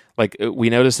whatever? Like, we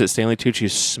noticed that Stanley Tucci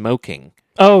is smoking.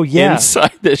 Oh yeah,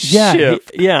 inside the ship.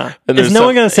 And is no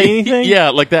one going to say anything? Yeah,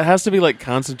 like that has to be like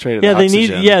concentrated. Yeah,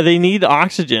 oxygen. they need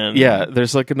oxygen. Yeah,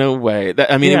 there's like no way.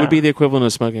 It would be the equivalent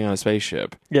of smoking on a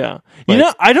spaceship. Yeah,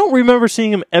 I don't remember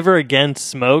seeing him ever again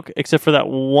smoke, except for that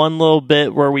one little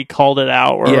bit where we called it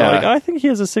out. Where we're like, I think he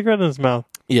has a cigarette in his mouth.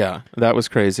 Yeah, that was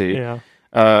crazy. Yeah,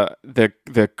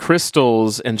 the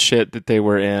crystals and shit that they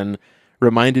were in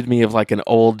reminded me of like an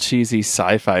old cheesy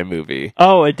sci-fi movie.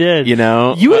 Oh, it did. You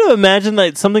know? You would have imagined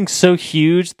that something so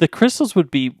huge, the crystals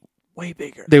would be way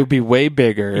bigger. They would be way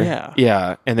bigger. Yeah.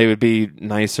 Yeah. And they would be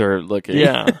nicer looking.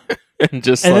 Yeah. and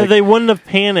then they wouldn't have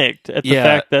panicked at the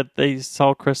fact that they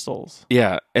saw crystals.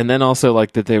 Yeah. And then also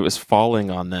like that they was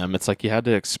falling on them. It's like you had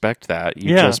to expect that.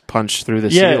 You just punched through the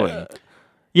ceiling.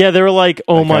 Yeah, they were like,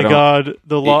 oh my God,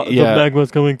 the magma's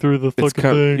coming through the fucking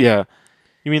thing. Yeah.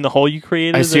 You mean the hole you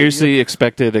created? I seriously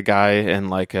expected a guy in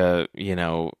like a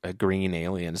green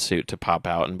alien suit to pop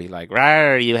out and be like,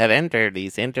 "Rawr, you have entered the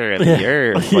center of the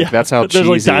earth." Like that's how cheesy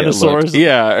like dinosaurs.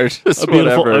 Yeah, or just a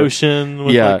beautiful whatever. ocean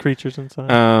with like creatures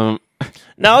inside.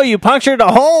 No, you punctured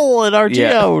a hole in our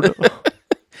geode.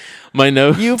 My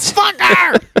notes, you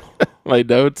fucker. My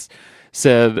notes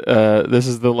said, "This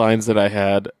is the lines that I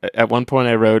had." At one point,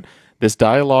 I wrote, "This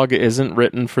dialogue isn't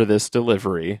written for this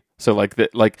delivery." So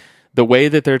the way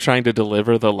that they're trying to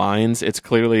deliver the lines, it's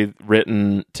clearly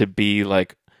written to be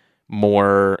like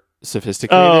more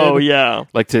sophisticated. Oh yeah,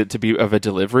 like to be of a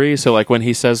delivery. So like when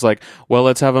he says like, "Well,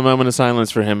 let's have a moment of silence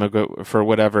for him for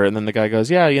whatever," and then the guy goes,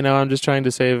 "Yeah, I'm just trying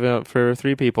to save for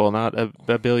 3 people, not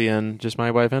a billion, just my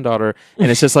wife and daughter,"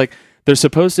 and it's just like. There's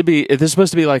supposed to be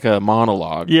like a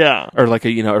monologue, or like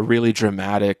a really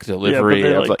dramatic delivery.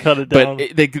 But they cut it down.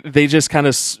 But they just kind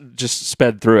of just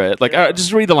sped through it. Like,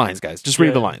 just read the lines, guys. Just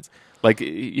read the lines. Like,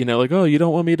 like, oh, you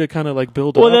don't want me to kind of like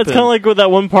build it up. Well, that's kind of like with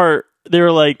that one part. They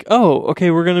were like, oh,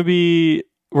 okay,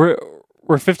 we're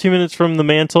 15 minutes from the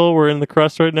mantle. We're in the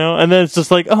crust right now, and then it's just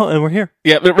like, oh, and we're here.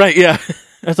 Yeah, right. Yeah.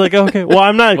 It's like, okay, well,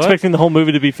 I'm not expecting the whole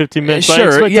movie to be 15 minutes.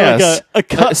 Sure, yes.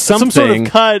 Like a cut, some sort of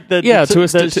cut. That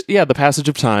the passage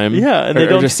of time. Yeah, and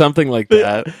or just something like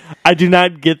that. I do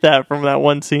not get that from that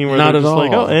one scene where not they're at just all.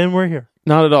 like, oh, and we're here.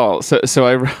 Not at all. So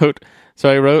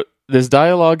I wrote, this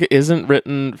dialogue isn't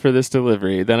written for this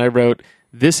delivery. Then I wrote,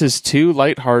 this is too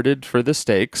lighthearted for the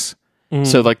stakes.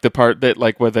 So like the part that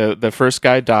like where the first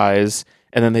guy dies.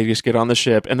 And then they just get on the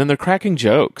ship, and then they're cracking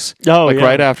jokes.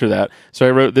 Right after that. So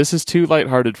I wrote, this is too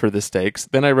lighthearted for the stakes.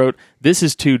 Then I wrote, this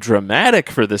is too dramatic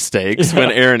for the stakes. When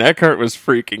Aaron Eckhart was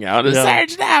freaking out,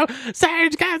 Sarge now,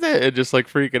 Sarge got it, and just like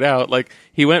freaking out. Like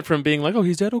he went from being like, oh,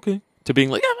 he's dead, okay, to being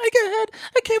like, oh my god,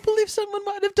 I can't believe someone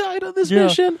might have died on this Yeah.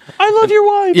 mission. I love your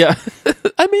wife. Yeah,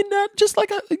 I mean, not just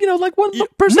like like one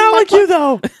person, Not like you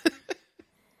though.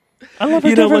 I love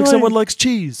it. like someone likes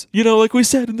cheese. Like we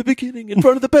said in the beginning, in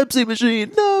front of the Pepsi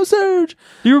machine. No, Serge.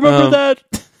 Do you remember that?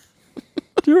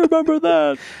 Do you remember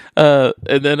that?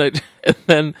 And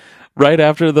then right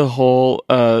after the whole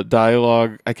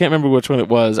dialogue, I can't remember which one it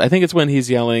was. I think it's when he's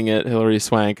yelling at Hilary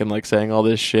Swank and like saying all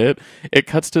this shit. It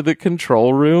cuts to the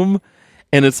control room,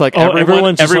 and it's like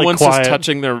everyone's just quiet.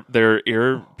 touching their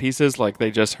earpieces like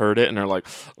they just heard it, and they're like,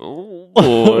 oh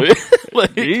boy.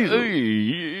 Like,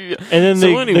 And then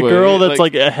the girl that's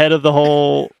like ahead of the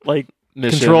whole like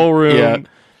mission. control room, Yeah.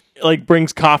 like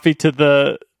brings coffee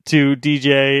to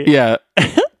DJ. Yeah.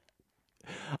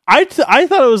 I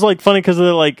thought it was like funny because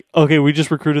they're like, okay, we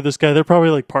just recruited this guy. They're probably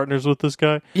like partners with this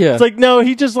guy. Yeah. It's like, no,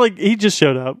 he just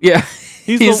showed up. Yeah.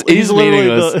 He's literally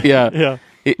meaningless. Yeah. yeah.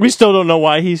 We still don't know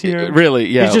why he's here. Really,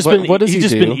 yeah. He's just what does he do?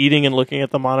 been eating and looking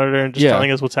at the monitor and just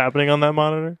telling us what's happening on that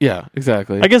monitor. Yeah,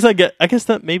 exactly. I guess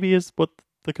that maybe is what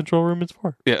the control room is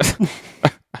for. Yeah.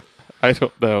 I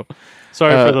don't know.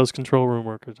 Sorry for those control room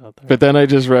workers out there. But then I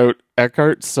just wrote,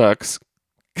 Eckhart sucks.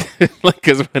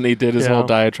 Because when he did his whole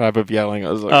diatribe of yelling,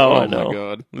 I was like, oh my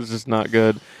god, this is just not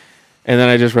good. And then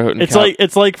I just wrote,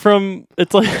 it's like from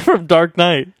Dark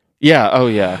Knight. Yeah, oh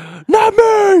yeah. Not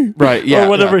me! Right, yeah. Or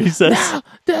whatever he says.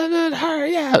 No, her,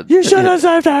 yeah. You should have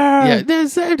saved her! Yeah, they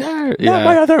saved her.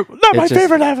 Not my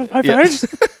favorite half of my face.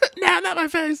 No, not my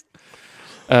face.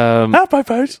 Not my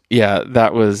face. Yeah,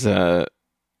 that was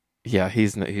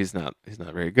he's not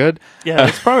very good. Yeah,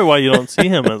 that's probably why you don't see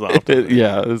him as often.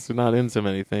 Yeah, it's not in so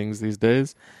many things these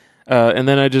days. And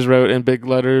then I just wrote in big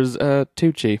letters,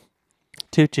 Tucci.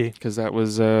 Because that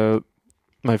was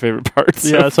my favorite part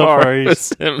so far.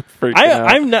 Was him freaking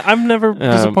out. I'm never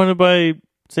disappointed by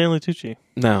Stanley Tucci.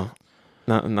 No,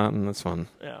 not in this one.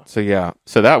 Yeah.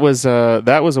 So that was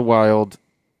a wild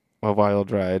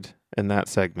ride in that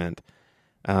segment.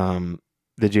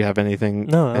 Did you have anything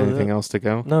else to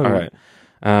go? No. All right.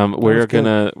 We're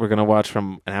gonna watch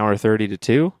from an hour 30 to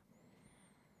 2.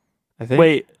 I think.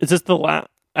 Wait, is this the last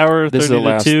hour 30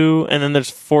 to 2, and then there's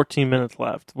 14 minutes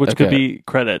left, which could be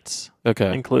credits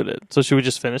included. So should we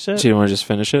just finish it? Do you want to just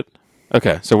finish it?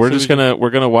 Okay, so we're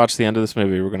gonna watch the end of this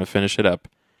movie. We're gonna finish it up.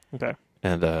 Okay,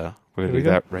 and we're gonna do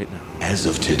that right now. As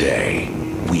of today,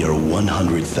 we are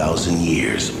 100,000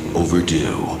 years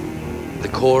overdue. The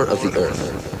core of the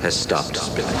Earth has stopped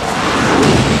spinning.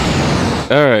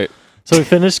 All right. So we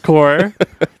finished core.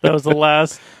 That was the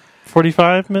last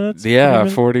 45 minutes. Yeah,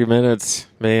 40 minutes.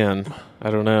 Man,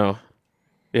 I don't know.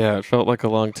 Yeah, it felt like a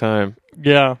long time.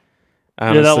 Yeah.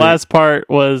 Honestly. Yeah, that last part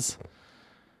was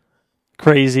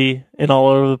crazy and all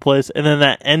over the place. And then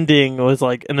that ending was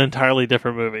like an entirely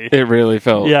different movie. It really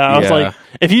felt. Yeah, I was like,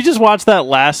 if you just watched that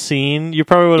last scene, you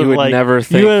probably would have like never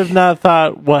think, you would have not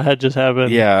thought what had just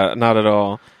happened. Yeah, not at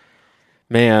all.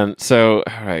 Man, so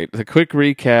all right, the quick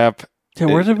recap. Yeah,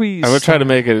 where did we? I would try to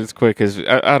make it as quick as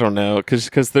I don't know,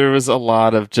 because there was a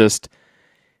lot of just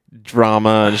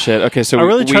drama and shit. Okay, so I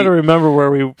really try to remember where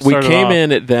we came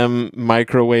in at them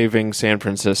microwaving San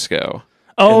Francisco.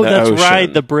 Oh, that's ocean.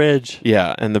 Right, the bridge.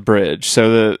 Yeah, and the bridge.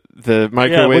 So the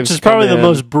microwaves, which is probably the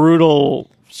most brutal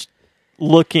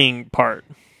looking part.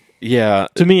 Yeah,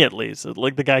 to me at least,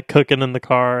 like the guy cooking in the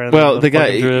car. And the guy,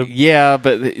 yeah,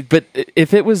 but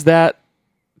if it was that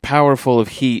powerful of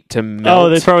heat to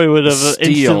melt, they probably would have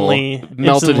instantly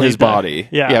melted his body.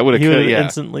 Yeah, he would have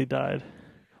instantly died.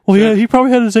 Well, yeah, he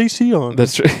probably had his AC on.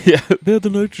 That's true. Yeah, they had the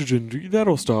nitrogen.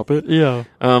 That'll stop it. Yeah.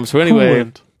 So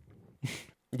anyway,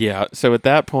 yeah. So at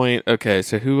that point, okay.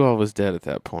 So who all was dead at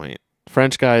that point?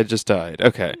 French guy had just died.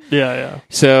 Okay. Yeah.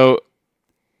 So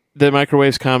the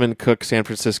microwaves come and cook San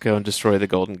Francisco and destroy the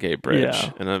Golden Gate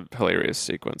Bridge in a hilarious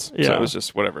sequence. Yeah. So it was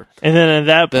just whatever. And then at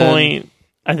that point,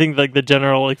 I think like the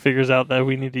general like figures out that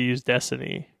we need to use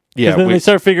Destiny. Yeah. Then they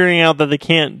start figuring out that they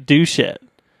can't do shit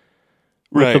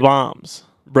with the bombs.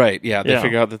 Right. Yeah. They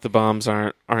figure out that the bombs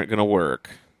aren't going to work.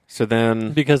 So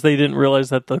then, because they didn't realize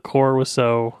that the core was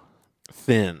so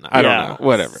thin. I don't know.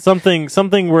 Whatever. Something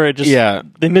where it just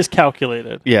they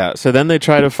miscalculated. Yeah. So then they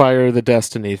try to fire the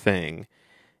Destiny thing,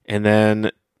 and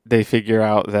then they figure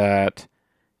out that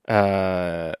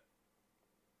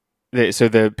so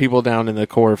the people down in the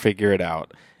core figure it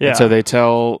out. Yeah. And so they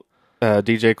tell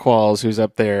DJ Qualls, who's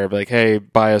up there, like, hey,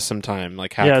 buy us some time,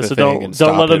 like hack the thing and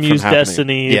don't let them use happening.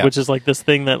 Destiny, which is like this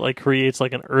thing that like creates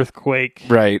like an earthquake,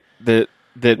 right? That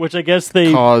which I guess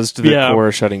they caused the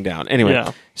core shutting down. Anyway,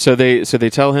 so they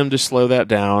tell him to slow that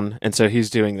down, and so he's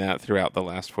doing that throughout the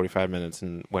last 45 minutes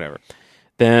and whatever.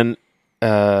 Then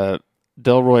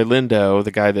Delroy Lindo,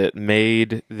 the guy that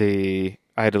made the...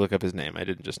 I had to look up his name. I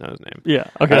didn't just know his name. Yeah.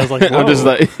 Okay. I was like, I'm just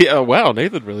whoa. like, yeah, wow,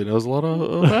 Nathan really knows a lot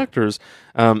of actors.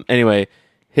 Anyway,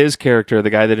 his character, the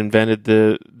guy that invented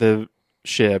the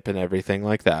ship and everything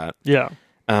like that. Yeah.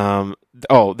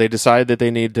 They decide that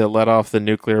they need to let off the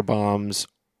nuclear bombs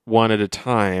one at a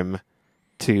time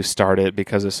to start it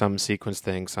because of some sequence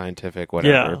thing, scientific,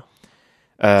 whatever.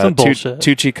 Yeah. Some bullshit.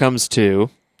 Tucci comes to,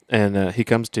 and he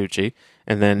comes Tucci,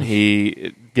 and then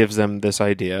he gives them this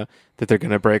idea that they're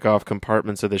going to break off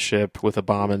compartments of the ship with a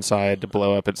bomb inside to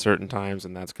blow up at certain times,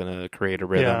 and that's going to create a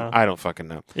rhythm. Yeah. I don't fucking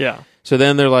know. Yeah. So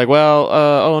then they're like, well,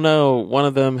 oh no, one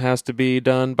of them has to be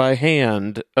done by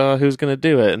hand. Who's going to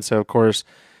do it? And so, of course,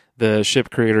 the ship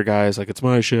creator guy is like, it's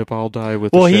my ship, I'll die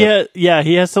with the ship.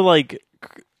 He has to like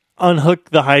unhook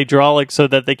the hydraulics so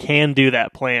that they can do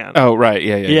that plan. Oh, right,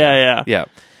 yeah.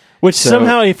 Which So-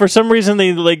 somehow, for some reason,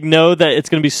 they like know that it's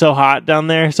going to be so hot down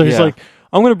there. So he's Yeah. like,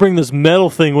 I'm going to bring this metal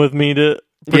thing with me to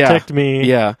protect me.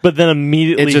 Yeah. But then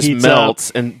immediately It just heats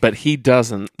melts, up. but he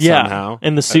doesn't Yeah. somehow.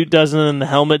 And the suit doesn't, and the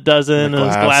helmet doesn't, And and the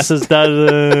his glass. glasses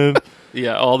doesn't,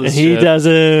 Yeah, all this and he shit.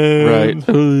 doesn't. Right.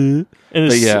 And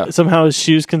But yeah. somehow his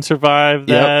shoes can survive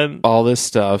that. Yep, all this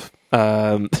stuff.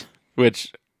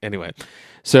 Which, anyway.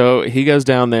 So he goes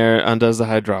down there, undoes the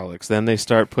hydraulics. Then they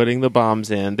start putting the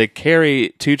bombs in. They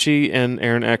carry, Tucci and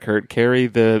Aaron Eckhart carry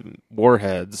the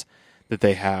warheads that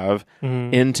they have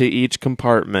into each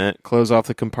compartment, close off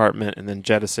the compartment, and then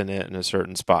jettison it in a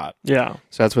certain spot. Yeah.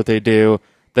 So that's what they do.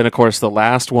 Then, of course, the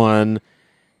last one,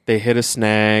 they hit a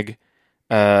snag.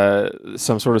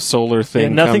 Some sort of solar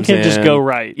thing. Nothing comes can just in. go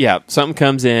right. Yeah, something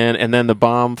comes in, and then the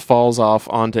bomb falls off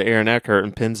onto Aaron Eckhart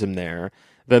and pins him there.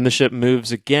 Then the ship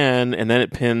moves again, and then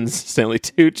it pins Stanley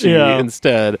Tucci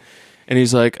instead. And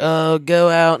he's like, "Oh, go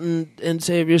out and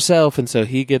save yourself." And so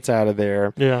he gets out of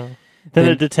there. Yeah. Then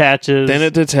it detaches. Then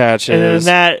it detaches. And then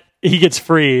that he gets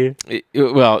free.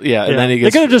 Well, yeah, and then he They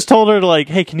gets. could have just told her to like,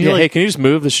 hey, can you Yeah, like hey, can you just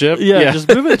move the ship? Yeah, just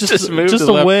move it just move just to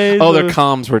the left. away. Oh, their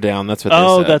comms were down. That's what they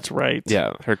Oh, said. that's right.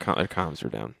 Yeah, her comms were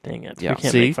down. Dang it. Yeah, We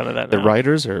can't see, make fun of that the now.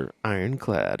 writers are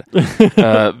ironclad.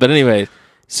 But anyway,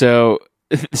 so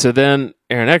then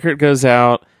Aaron Eckhart goes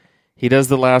out. He does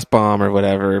the last bomb or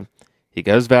whatever. He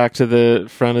goes back to the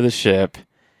front of the ship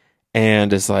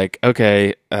and is like,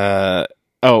 okay. And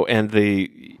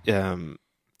the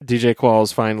DJ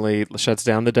Qualls finally shuts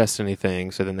down the Destiny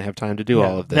thing, so then they have time to do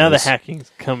all of this. Now the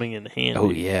hacking's coming in handy. Oh,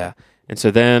 yeah. And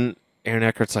so then Aaron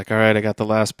Eckhart's like, all right, I got the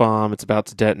last bomb. It's about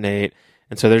to detonate.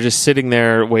 And so they're just sitting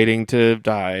there waiting to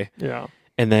die. Yeah.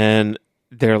 And then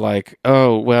they're like,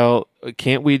 oh, well,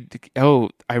 can't we... Oh,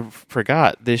 I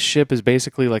forgot. This ship is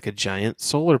basically like a giant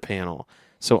solar panel.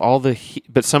 So all the heat...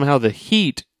 But somehow the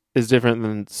heat is different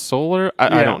than solar?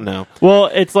 I don't know. Well,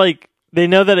 it's like they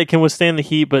know that it can withstand the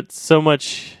heat, but so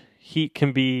much heat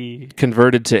can be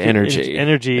Converted to energy.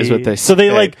 Energy is what they So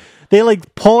say. they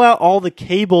pull out all the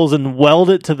cables and weld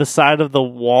it to the side of the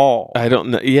wall. I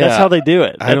don't know. Yeah. That's how they do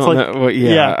it. I don't know. Well,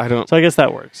 yeah, I don't... So I guess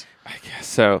that works. I guess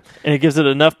so. And it gives it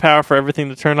enough power for everything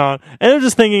to turn on. And I'm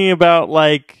just thinking about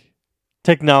like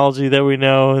technology that we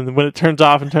know, and when it turns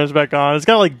off and turns back on, it's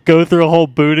got to like go through a whole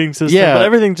booting system. Yeah. But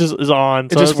everything just is on.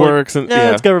 It just works. Like,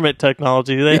 it's government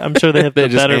technology. I'm sure they have they the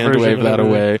just better hand version wave of that it.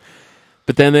 away.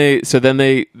 But then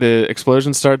the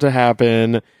explosions start to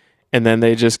happen, and then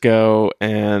they just go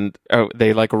and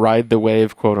they like ride the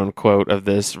wave, quote unquote, of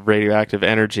this radioactive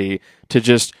energy to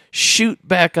just shoot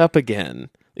back up again.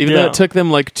 Even though it took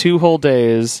them like 2 whole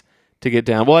days to get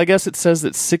down. Well, I guess it says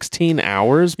that 16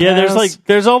 hours. Yeah, pass.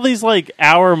 there's all these like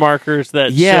hour markers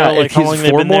that show like how long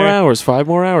they've 4 been more there. hours, 5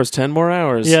 more hours, 10 more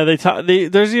hours. Yeah,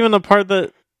 there's even a part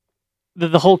that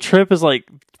the whole trip is like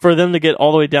for them to get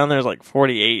all the way down there is like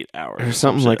 48 hours Or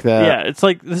something some like shit. that. Yeah, it's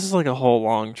like this is like a whole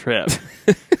long trip.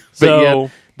 But So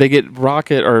yet they get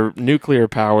rocket or nuclear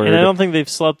powered. and I don't think they've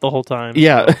slept the whole time.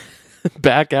 Yeah,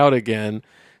 back out again.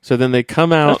 So then they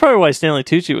come That's out. probably why Stanley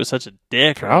Tucci was such a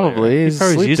dick. Probably. earlier. He He's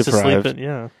probably was sleep used to deprived. sleeping.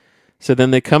 Yeah. So then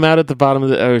they come out at the bottom of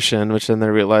the ocean, which then they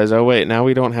realize, oh wait, now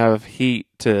we don't have heat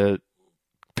to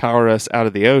power us out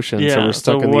of the ocean, so Yeah, we're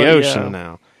stuck so in the what- ocean yeah.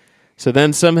 now. So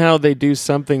then somehow they do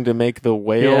something to make the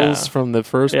whales Yeah. from the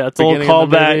first Yeah, it's a little beginning of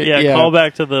the callback. movie- Yeah,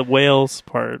 callback to the whales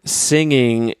part.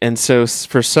 singing, and so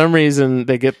for some reason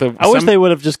they get the. I wish some- they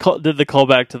would have just did the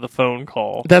callback to the phone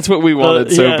call. That's what we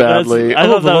wanted so yeah, that's- badly. I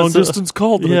thought the that long was distance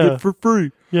call that I yeah. get for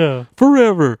free Yeah.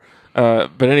 forever.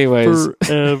 But anyways,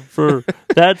 Forever.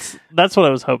 That's what I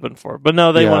was hoping for. But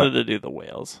no, they Yeah. wanted to do the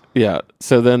whales. yeah.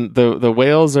 So then the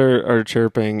whales are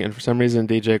chirping, and for some reason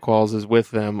DJ Qualls is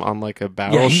with them on like a Yeah,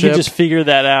 battleship. he could just figure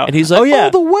that out. And he's like, oh, yeah.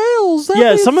 the whales. That Yeah,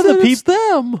 means some of the that it's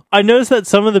them. I noticed that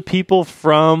some of the people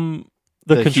from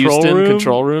the control Houston room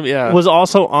control room. Yeah, was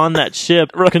also on that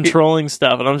ship Right. controlling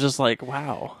stuff, and I'm just like,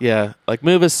 wow. yeah. Like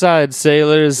move aside,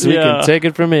 sailors. We Yeah. can take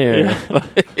it from here. Yeah.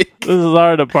 This is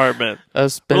our department.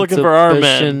 Us We're looking for our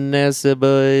men. pencil-pushing NASA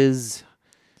boys.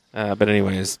 But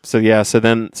anyways, so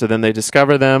then they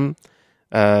discover them.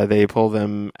 They pull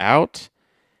them out,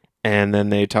 and then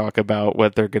they talk about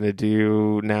what they're going to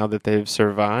do now that they've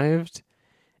survived.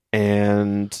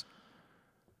 And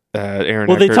Aaron,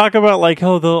 Well, they Eckhart- talk about like,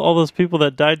 all those people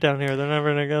that died down here. They're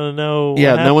never going to know.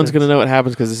 Yeah, what no one's happens. going to know what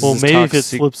happens because this Well, is maybe if it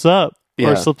toxic. slips up Yeah.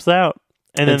 or slips out,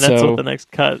 and then And that's so what the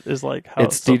next cut is like. How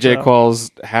It's it slips DJ out.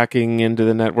 Qualls hacking into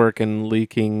the network and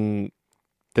leaking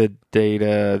the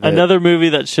data. That, Another movie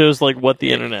that shows like what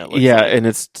the internet looks yeah, like. and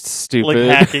it's Like stupid.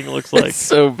 hacking looks like. It's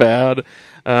so bad.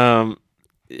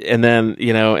 And then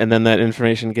that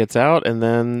information gets out, and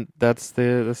then that's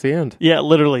the end. Yeah,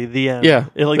 literally the end. Yeah,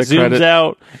 it like the zooms credit-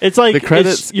 out. It's like the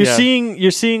credits, You're yeah.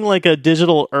 seeing like a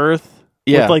digital Earth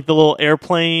Yeah. with like the little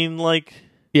airplane like,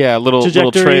 Yeah, little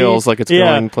trajectory. trails like it's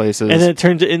Yeah. going places. and then it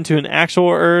turns it into an actual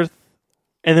Earth,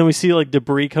 and then we see like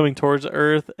debris coming towards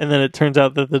Earth, and then it turns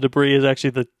out that the debris is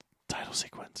actually the title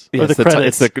sequence Yeah, or the it's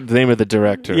credits. it's the name of the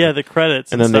director. Yeah, the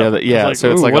credits, and then stuff. the other. Yeah,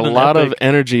 so it's ooh, like what a an lot of epic-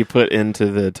 energy put into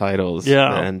the titles. Yeah.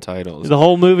 the end titles. The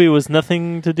whole movie was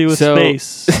nothing to do with So-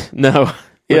 space. No,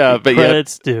 yeah, the but yeah,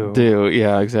 credits do.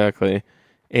 yeah, exactly.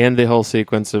 And the whole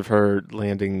sequence of her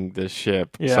landing the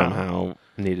ship Yeah. somehow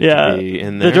needed Yeah, to be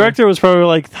in there. the director was probably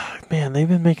like, "Man, they've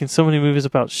been making so many movies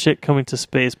about shit coming to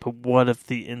space, but what if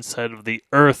the inside of the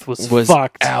Earth was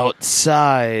fucked?"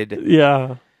 outside.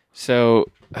 Yeah, So,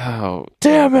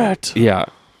 damn it. yeah,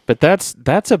 but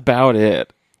that's about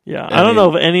it. Yeah, I I don't mean-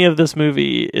 know if any of this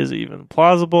movie is even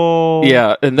plausible.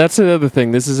 Yeah, and that's another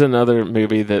thing. This is another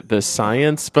movie that the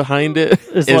science behind it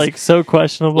It's like so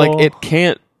questionable. like it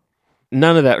can't.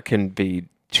 None of that can be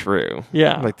true.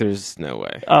 Yeah. like there's no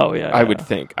way. Oh yeah, I yeah. would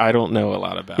think. I don't know a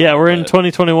lot about. Yeah, it, we're in but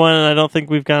 2021, and I don't think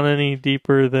we've gone any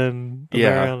deeper than the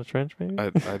Yeah. Mariana Trench. Maybe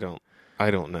I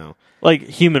don't know. like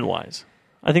human wise,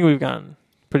 I think we've gone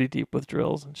pretty deep with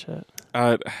drills and shit.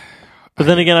 But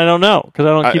then again, I don't know because I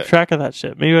don't keep track of that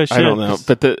shit. Maybe I should. I don't know.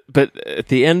 But at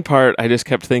the end part, I just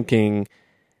kept thinking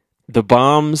the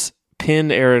bombs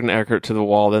pinned Aaron Eckhart to the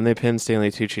wall, then they pinned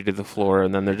Stanley Tucci to the floor,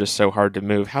 and then they're just so hard to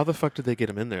move. How the fuck did they get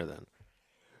him in there then?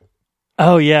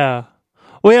 Oh yeah,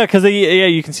 well yeah, because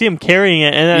you can see them carrying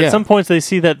it, and at Yeah. some points they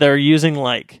see that they're using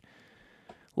like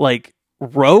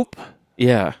rope,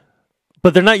 Yeah.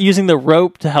 but they're not using the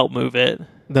rope to help move it.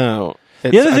 No.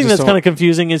 The other thing that's kind of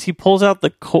confusing is he pulls out the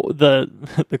core,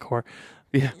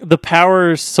 Yeah. the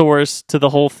power source to the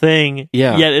whole thing.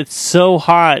 Yeah. Yet it's so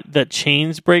hot that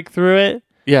chains break through it.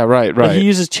 Yeah, right. But he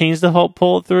uses chains to help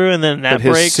pull it through, and then that But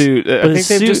his breaks. suit, But I think his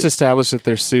they've just suit established that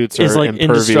their suits is are like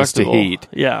impervious to indestructible. heat.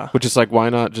 Yeah. Which is like, why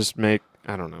not just make,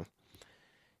 I don't know.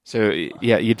 So,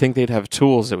 yeah, you'd think they'd have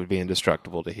tools that would be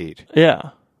indestructible to heat.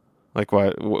 Yeah. Like,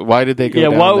 why did they go Yeah,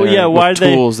 down why- there yeah, with why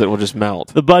they- tools that will just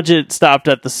melt? The budget stopped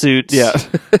at the suits. Yeah.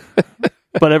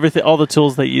 But all the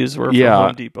tools they used were from Yeah.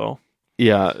 Home Depot.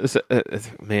 Yeah.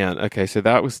 Man, okay, so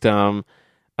that was dumb.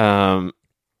 I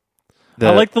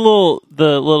like the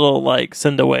little like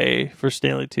send away for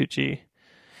Stanley Tucci.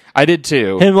 I did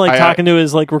too. Him like talking to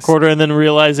his like recorder and then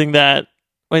realizing that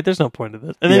wait, there's no point to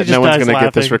this. And then he just no one's dies going to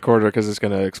get this laughing. recorder because it's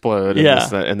going to explode. And Yeah. this,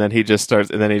 that. And then he just starts,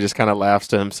 and then he just kind of laughs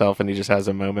to himself, and he just has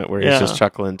a moment where he's Yeah. just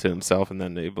chuckling to himself, and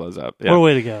then he blows up. What a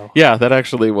way to go. Yeah, that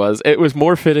actually was. It was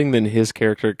more fitting than his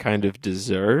character kind of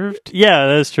deserved. Yeah,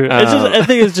 that's true. It's just, I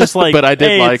think it's just like, But I did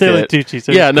hey, like it's Stanley it. Tucci,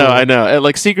 so Yeah, it's no, cool. I know.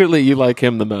 Like secretly, you like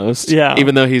him the most. Yeah.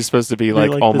 even though he's supposed to be like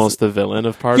like almost the villain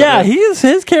of part Yeah, of it.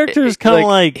 his character is kind of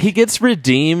like, he gets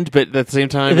redeemed, but at the same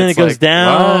time, and then it it's goes like,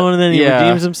 down, what? and then he Yeah.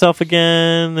 redeems himself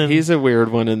again. And He's a weird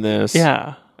one in this.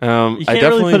 yeah, you I can't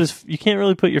definitely. you can't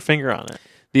really put your finger on it.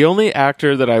 The only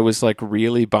actor that I was like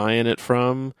really buying it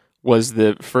from was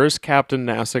the first Captain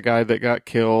NASA guy that got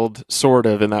killed, sort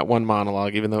of, in that one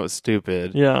monologue, even though it was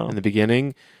stupid Yeah. in the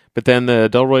beginning. But then the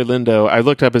Delroy Lindo, I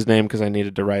looked up his name because I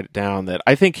needed to write it down. That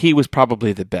I think he was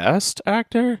probably the best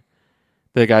actor,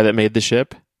 the guy that made the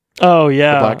ship, Oh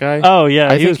yeah, the black guy. Oh yeah,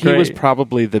 I think was great. he was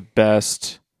probably the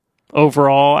best.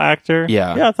 Overall actor.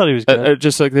 Yeah. I thought he was good.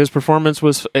 Just like his performance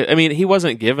was. I mean, he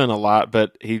wasn't given a lot,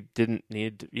 but he didn't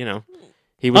need. He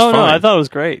was. Oh no, fine. I thought it was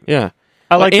great. Yeah.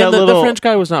 I like and that the little. French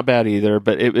guy was not bad either,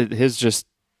 but his just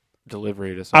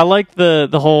delivery to. I like the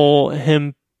whole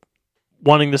him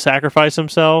wanting to sacrifice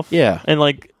himself. Yeah. and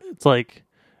like it's like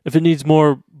if it needs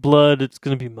more blood, it's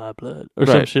gonna be my blood or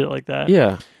some Right. shit like that.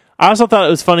 Yeah. I also thought it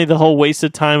was funny the whole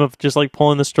wasted time of just like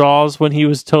pulling the straws when he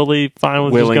was totally fine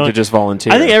with Willing just going. to just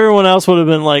volunteer. I think everyone else would have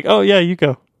been like, "Oh yeah, you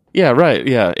go." Yeah, right.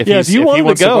 Yeah, if Yeah, if you he wanted to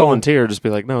wants to go- volunteer, just be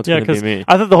like, no, it's Yeah, going to be because me.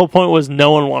 I thought the whole point was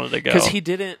no one wanted to go. Because he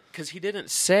didn't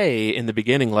say in the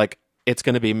beginning like it's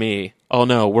going to be me. Oh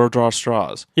no, we'll draw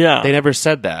straws. Yeah. They never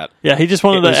said that. Yeah, he just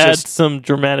wanted It to was add just- some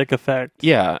dramatic effect.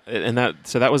 Yeah, and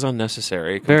that was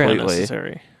unnecessary. Very Completely.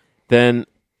 unnecessary. Then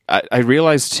I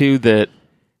realized too that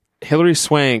Hilary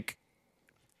Swank,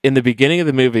 in the beginning of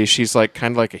the movie, she's like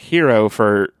kind of like a hero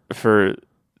for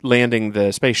landing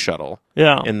the space shuttle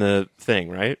Yeah. in the thing,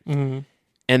 right? hmm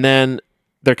And then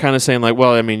they're kind of saying like,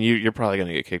 well, I mean, you're probably going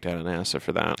to get kicked out of NASA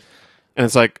for that. And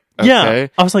it's like, okay. Yeah.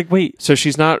 I was like, wait. So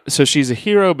she's a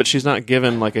hero, but she's not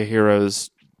given like a hero's,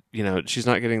 she's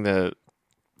not getting the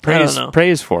I don't know.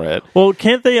 praise for it. Well,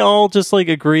 can't they all just like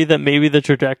agree that maybe the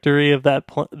trajectory of that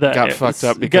Got fucked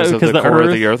up because of the core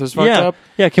of the Earth was fucked yeah. up.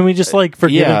 Yeah. Can we just like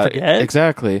forgive and forget?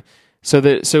 Exactly.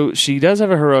 So she does have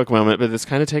a heroic moment, but it's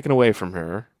kind of taken away from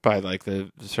her by like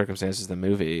the circumstances of the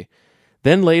movie.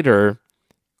 Then later,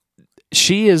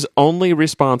 she is only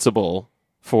responsible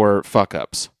for fuck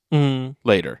ups. Mm.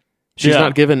 Later, she's Yeah.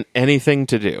 not given anything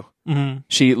to do. hmm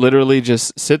She literally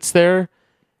just sits there,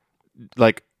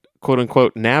 like quote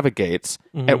unquote navigates.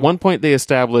 Mhm. At one point, they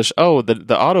establish,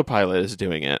 the autopilot is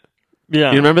doing it.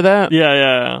 Yeah. You remember that? Yeah.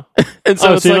 Yeah. And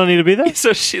So, it's so you like- don't need to be there?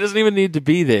 So she doesn't even need to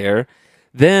be there.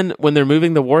 Then when they're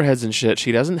moving the warheads and shit,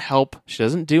 she doesn't help. She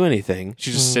doesn't do anything.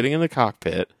 She's just sitting in the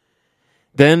cockpit.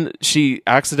 Then she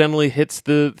accidentally hits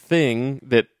the thing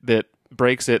that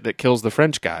breaks it, that kills the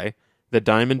French guy, the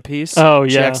diamond piece. Oh,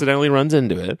 She yeah. accidentally runs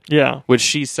into it, Yeah. which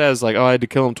she says like, oh, I had to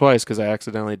kill him twice because I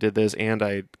accidentally did this and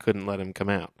I couldn't let him come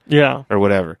out Yeah. or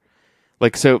whatever.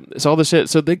 Like, so it's all the shit.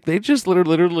 So they just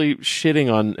literally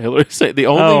shitting on Hillary. The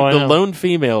I know. lone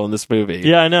female in this movie.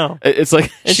 Yeah. I know. It's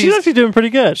like And she's actually doing pretty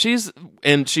good. She's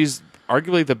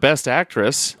arguably the best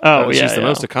actress. Oh, yeah, she's the yeah.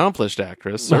 most accomplished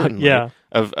actress, certainly. Yeah.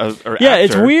 Or Yeah,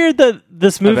 it's actor. weird that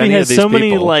this movie any has of these so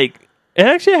many people. like. It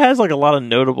actually has like a lot of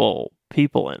notable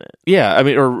people in it. Yeah, I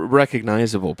mean, or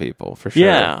recognizable people for sure.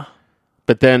 Yeah.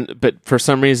 But for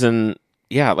some reason,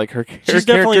 yeah, like her She's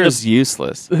definitely character the- is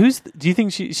useless. Do you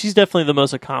think she's definitely the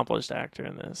most accomplished actor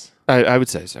in this? I would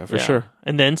say so for Yeah. sure.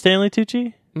 And then Stanley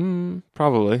Tucci.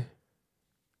 Probably.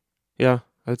 Yeah,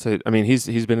 I'd say. I mean,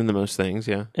 he's been in the most things.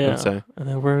 Yeah, Yeah. I'd say. And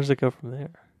then where does it go from there?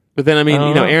 But then I mean, I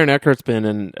don't know. Aaron Eckhart's been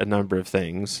in a number of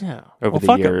things Yeah. over Well, the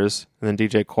fuck 'em. years, and then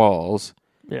DJ Qualls.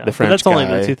 Yeah. The But French that's only in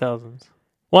guy. the 2000s.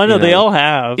 Well, I know You they know. all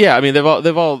have. Yeah, I mean they've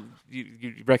all you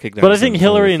recognize. But I think them from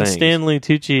Hillary other and things. Stanley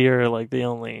Tucci are like the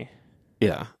only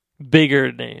Yeah,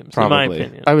 bigger names, probably. in my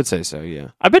opinion. I would say so. Yeah,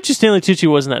 I bet you Stanley Tucci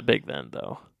wasn't that big then,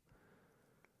 though.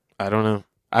 I don't know.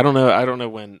 I don't know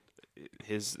when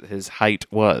his height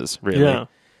was really. Yeah.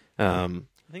 I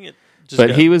think it just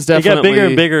but he was definitely It got bigger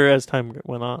and bigger as time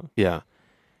went on. Yeah.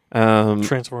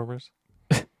 Transformers.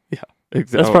 That's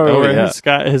That's probably where yeah.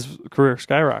 his career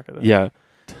skyrocketed. Yeah.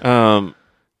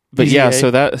 But Easy yeah,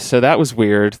 A. so that was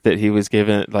weird that he was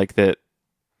given like that.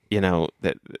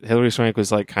 That Hillary Swank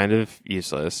was like kind of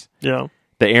useless. Yeah.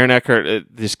 The Aaron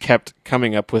Eckhart just kept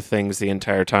coming up with things the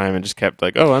entire time and just kept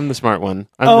like, oh, I'm the smart one.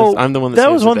 I'm the one that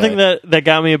was saves the one day. thing that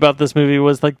got me about this movie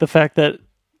was like the fact that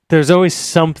there's always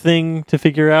something to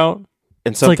figure out.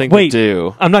 and like, something wait. to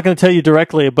do. I'm not going to tell you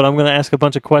directly, but I'm going to ask a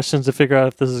bunch of questions to figure out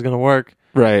if this is going to work.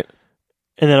 Right.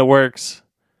 And then it works.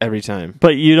 Every time.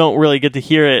 But you don't really get to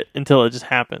hear it until it just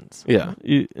happens. Yeah.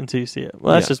 Until you see it.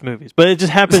 Well, that's Yeah. just movies. But it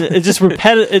just happened. It just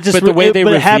repetitive. It just. But the way they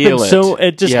but it happened reveal it. so.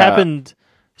 It just Yeah. happened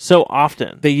so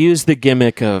often. They use the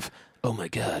gimmick of, oh my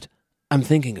God, I'm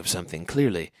thinking of something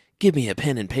clearly. Give me a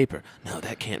pen and paper. No,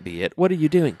 that can't be it. What are you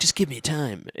doing? Just give me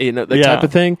time. That Yeah. type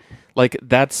of thing. Like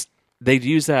they'd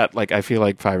use that, like, I feel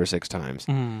like 5 or 6 times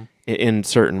in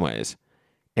certain ways.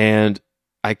 And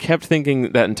I kept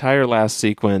thinking that entire last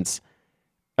sequence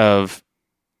of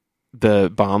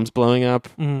the bombs blowing up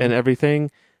and everything,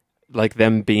 like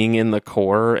them being in the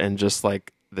core and just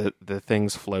like the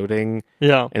things floating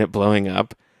Yeah. and it blowing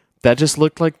up, that just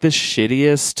looked like the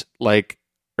shittiest, like,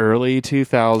 early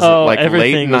 2000s, Oh, like late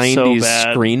everything was so 90s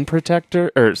bad. screen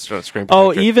protector or screen protector.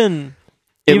 Oh, even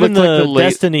It even looked like the the late-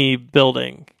 Destiny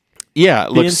building. yeah, it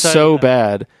the looked inside so of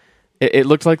that. bad. It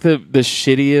looked like the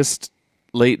shittiest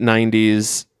late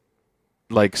 90s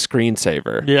like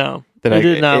screensaver. Yeah. That it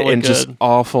did not look and good. just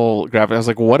awful graphics. I was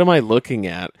like, what am I looking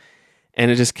at?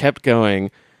 And it just kept going.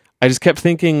 I just kept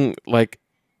thinking, like,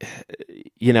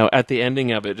 at the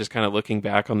ending of it, just kind of looking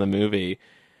back on the movie,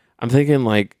 I'm thinking,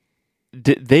 like,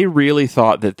 they really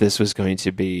thought that this was going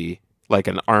to be like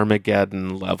an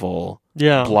Armageddon level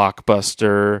Yeah.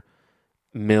 blockbuster,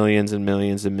 millions and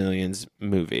millions and millions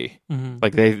movie. Mm-hmm.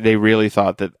 Like they really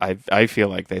thought that. I feel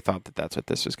like they thought that that's what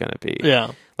this was going to be.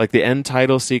 Yeah. Like the end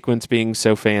title sequence being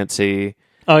so fancy,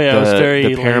 Oh yeah, it was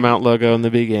very the Paramount logo in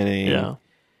the beginning. Yeah.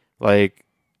 Like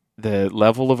the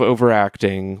level of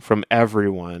overacting from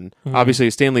everyone. Obviously,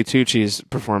 Stanley Tucci's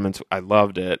performance, I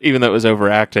loved it. Even though it was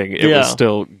overacting, it was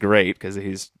still great because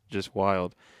he's just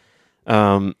wild.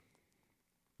 But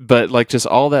like just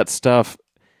all that stuff,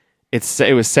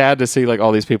 it was sad to see like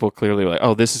all these people clearly like,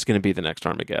 oh, this is going to be the next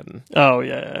Armageddon. Oh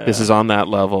yeah. This is on that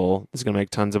level. This is going to make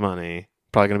tons of money.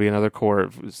 Probably going to be another core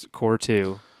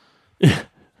 2.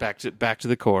 back to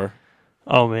the core.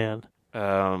 Oh man.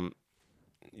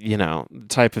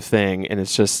 Type of thing, and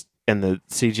it's just, and the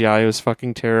CGI was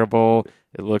fucking terrible.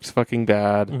 It looked fucking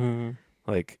bad. Mm-hmm.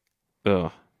 Like,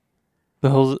 ugh. The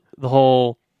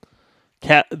whole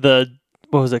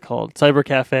what was it called? Cyber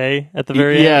Cafe at the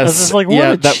very end. Yes. I was just like,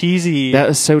 what a cheesy. That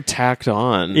was so tacked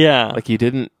on. Yeah. Like you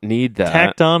didn't need that.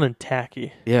 Tacked on and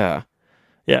tacky. Yeah.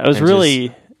 Yeah, it was it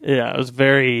was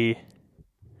very.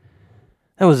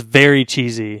 That was very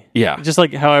cheesy. Yeah. Just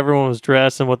like how everyone was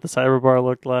dressed and what the cyber bar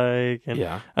looked like. And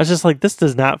yeah. I was just like, this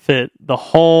does not fit the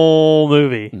whole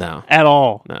movie. No. At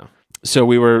all. No. So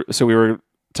we were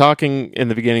talking in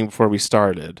the beginning before we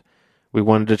started. We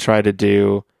wanted to try to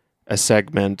do a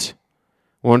segment.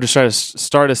 We wanted to try to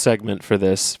start a segment for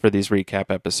these recap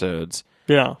episodes.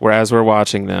 Yeah. Where as we're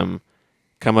watching them,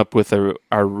 come up with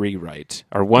our rewrite.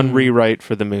 Our one rewrite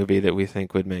for the movie that we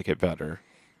think would make it better.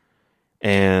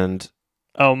 And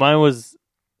oh, mine was.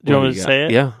 Do you want me to say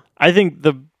it? Yeah. I think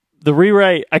the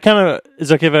rewrite. I kind of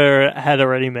is okay if I had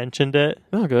already mentioned it.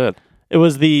 Oh, good. It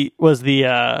was the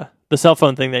cell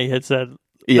phone thing that you had said.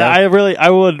 Yeah. I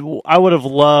would have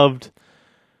loved.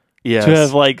 Yes. To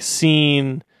have like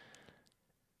seen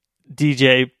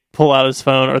DJ pull out his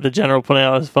phone or the general pulling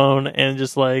out his phone and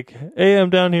just like, hey,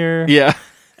 I'm down here. Yeah.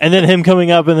 And then him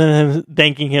coming up and then him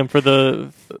thanking him for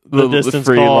the distance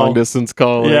free call. long distance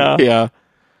call. Yeah. Yeah.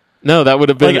 No, that would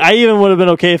have been. Like, I even would have been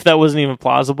okay if that wasn't even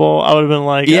plausible. I would have been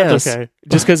like, that's okay.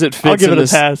 Just because it fits. I'll give it a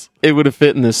pass. It would have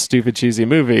fit in this stupid cheesy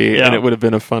movie, Yeah. and it would have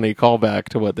been a funny callback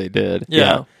to what they did.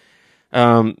 Yeah.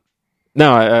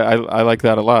 No, I like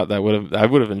that a lot. I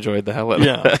would have enjoyed the hell out of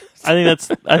that. I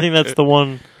think that's the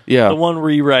one. Yeah. The one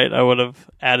rewrite I would have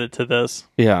added to this.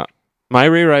 Yeah. My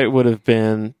rewrite would have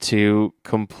been to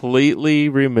completely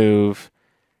remove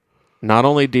not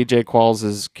only DJ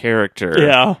Qualls' character,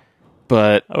 Yeah.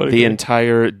 but the agree.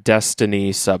 entire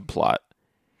Destiny subplot.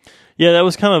 Yeah, that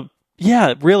was kind of.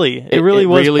 Yeah, really. It really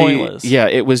was pointless. Yeah,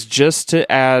 it was just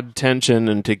to add tension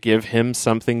and to give him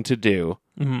something to do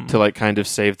to like kind of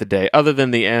save the day. Other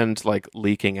than the end, like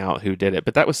leaking out who did it,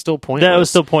 but that was still pointless. That was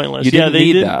still pointless. You didn't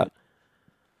need that.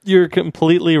 You're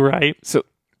completely right. So,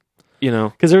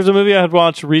 because there was a movie I had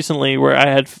watched recently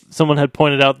where someone had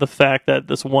pointed out the fact that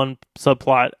this one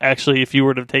subplot actually, if you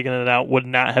were to have taken it out, would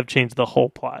not have changed the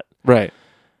whole plot. Right.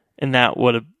 And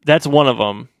that's one of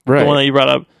them. Right. The one that you brought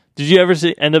up. Did you ever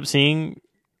end up seeing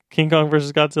King Kong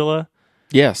versus Godzilla?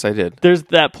 Yes, I did. There's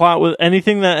that plot with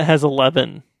anything that has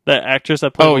 11. That actress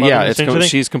that plays 11. Oh yeah,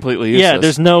 she's completely useless. Yeah,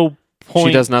 there's no point.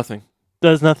 She does nothing.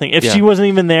 If she wasn't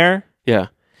even there, yeah,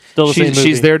 still the same movie.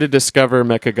 She's there to discover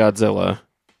Mechagodzilla.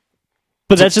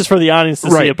 But that's just for the audience to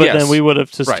see it. But then we would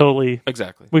have just totally.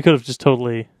 Exactly. We could have just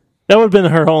totally. That would have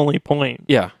been her only point.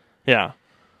 Yeah. Yeah.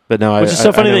 But no, which is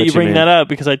so funny that you bring that up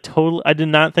because I did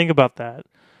not think about that.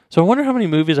 So I wonder how many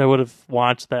movies I would have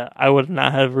watched that I would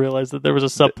not have realized that there was a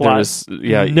subplot.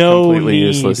 Completely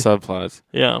useless subplots.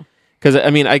 Yeah. Because,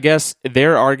 I mean, I guess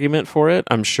their argument for it,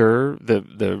 I'm sure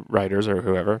the writers or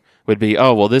whoever would be,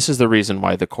 oh, well, this is the reason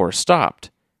why the core stopped,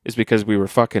 is because we were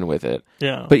fucking with it.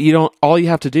 Yeah. But all you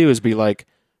have to do is be like,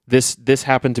 this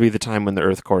happened to be the time when the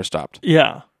Earth core stopped.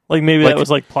 Yeah. Like maybe that was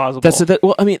like plausible.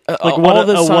 Well, I mean, like all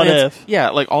the science, what if? Yeah,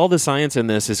 like all the science in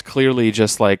this is clearly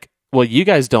just like, well, you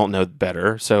guys don't know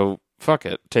better, so fuck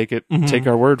it. Take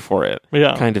our word for it.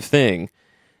 Yeah. Kind of thing.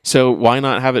 So why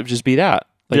not have it just be that?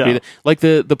 Like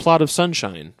the plot of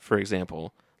Sunshine, for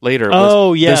example. Later,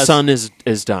 the sun is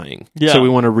dying, so we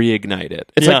want to reignite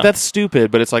it. It's like that's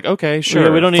stupid, but it's like okay,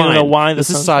 sure. We don't even know why this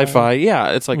is sci-fi.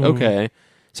 Yeah, it's like okay.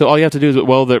 So all you have to do is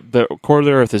the core of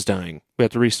the Earth is dying. We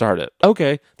have to restart it.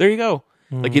 Okay, there you go.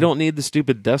 Like you don't need the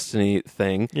stupid Destiny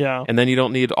thing. Yeah, and then you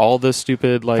don't need all the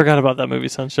stupid like. Forgot about that movie,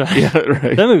 Sunshine. Yeah,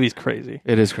 right. That movie's crazy.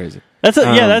 It is crazy. That's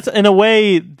that's in a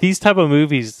way these type of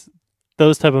movies.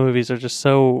 Those type of movies are just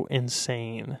so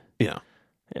insane. Yeah.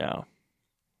 Yeah.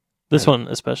 This one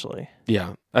especially.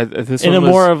 Yeah. This in one a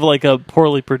more of like a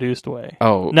poorly produced way.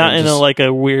 Oh. Not in a like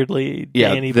a weirdly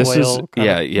Danny Boyle.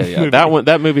 Yeah.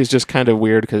 That movie is just kind of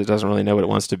weird because it doesn't really know what it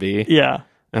wants to be. Yeah.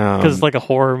 Because it's like a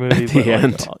horror movie. At the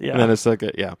end. Yeah. And then it's like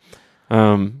but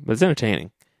it's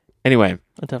entertaining. Anyway.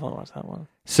 I definitely watched that one.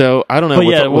 So I don't know. But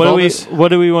yeah, what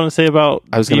do we want to say about?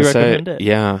 I was going to say,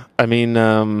 yeah. I mean,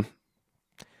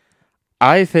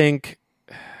 I think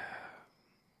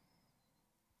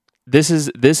this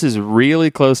is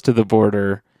really close to the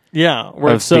border. Yeah,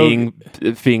 where of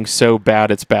being so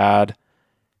bad it's bad,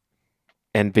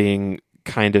 and being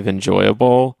kind of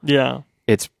enjoyable. Yeah,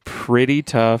 it's pretty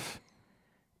tough.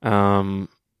 It's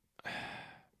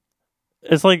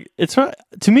like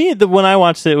to me. When I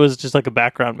watched it, it was just like a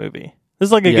background movie. This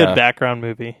is like a good background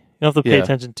movie. You don't have to pay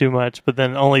attention too much, but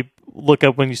then only look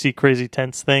up when you see crazy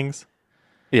tense things.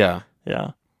 Yeah.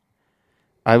 Yeah.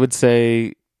 I would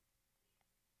say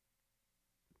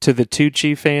to the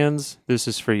Tucci fans, this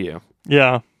is for you.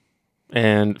 Yeah.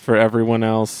 And for everyone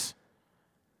else,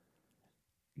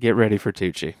 get ready for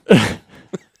Tucci.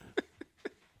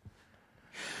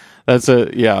 That's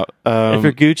if you're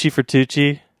Gucci for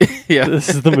Tucci, this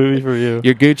is the movie for you.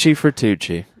 You're Gucci for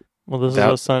Tucci. Well, this is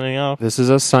us signing off. This is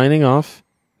us signing off.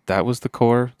 That was the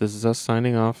core. This is us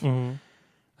signing off.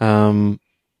 Mm-hmm.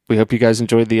 We hope you guys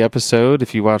enjoyed the episode.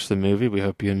 If you watched the movie, we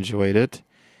hope you enjoyed it.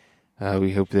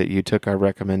 We hope that you took our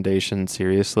recommendation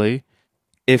seriously.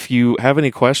 If you have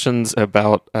any questions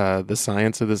about the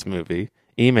science of this movie,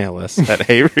 email us at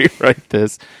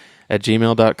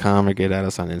heyrewritethis@gmail.com or get at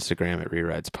us on Instagram at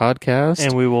Rewrites Podcast.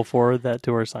 And we will forward that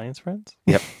to our science friends.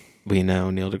 Yep. We know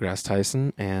Neil deGrasse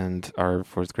Tyson and our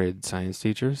fourth grade science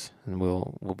teachers, and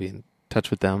we'll be in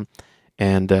touch with them.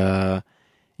 And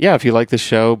if you like the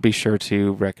show, be sure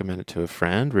to recommend it to a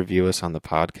friend, review us on the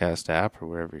podcast app or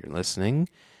wherever you're listening,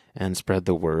 and spread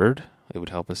the word. It would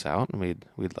help us out, and we'd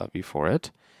love you for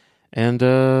it. And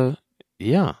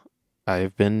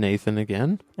I've been Nathan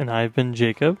again, and I've been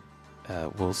Jacob.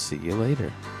 We'll see you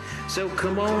later. So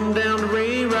come on down to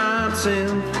Rewrites,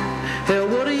 and hell,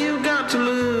 what do you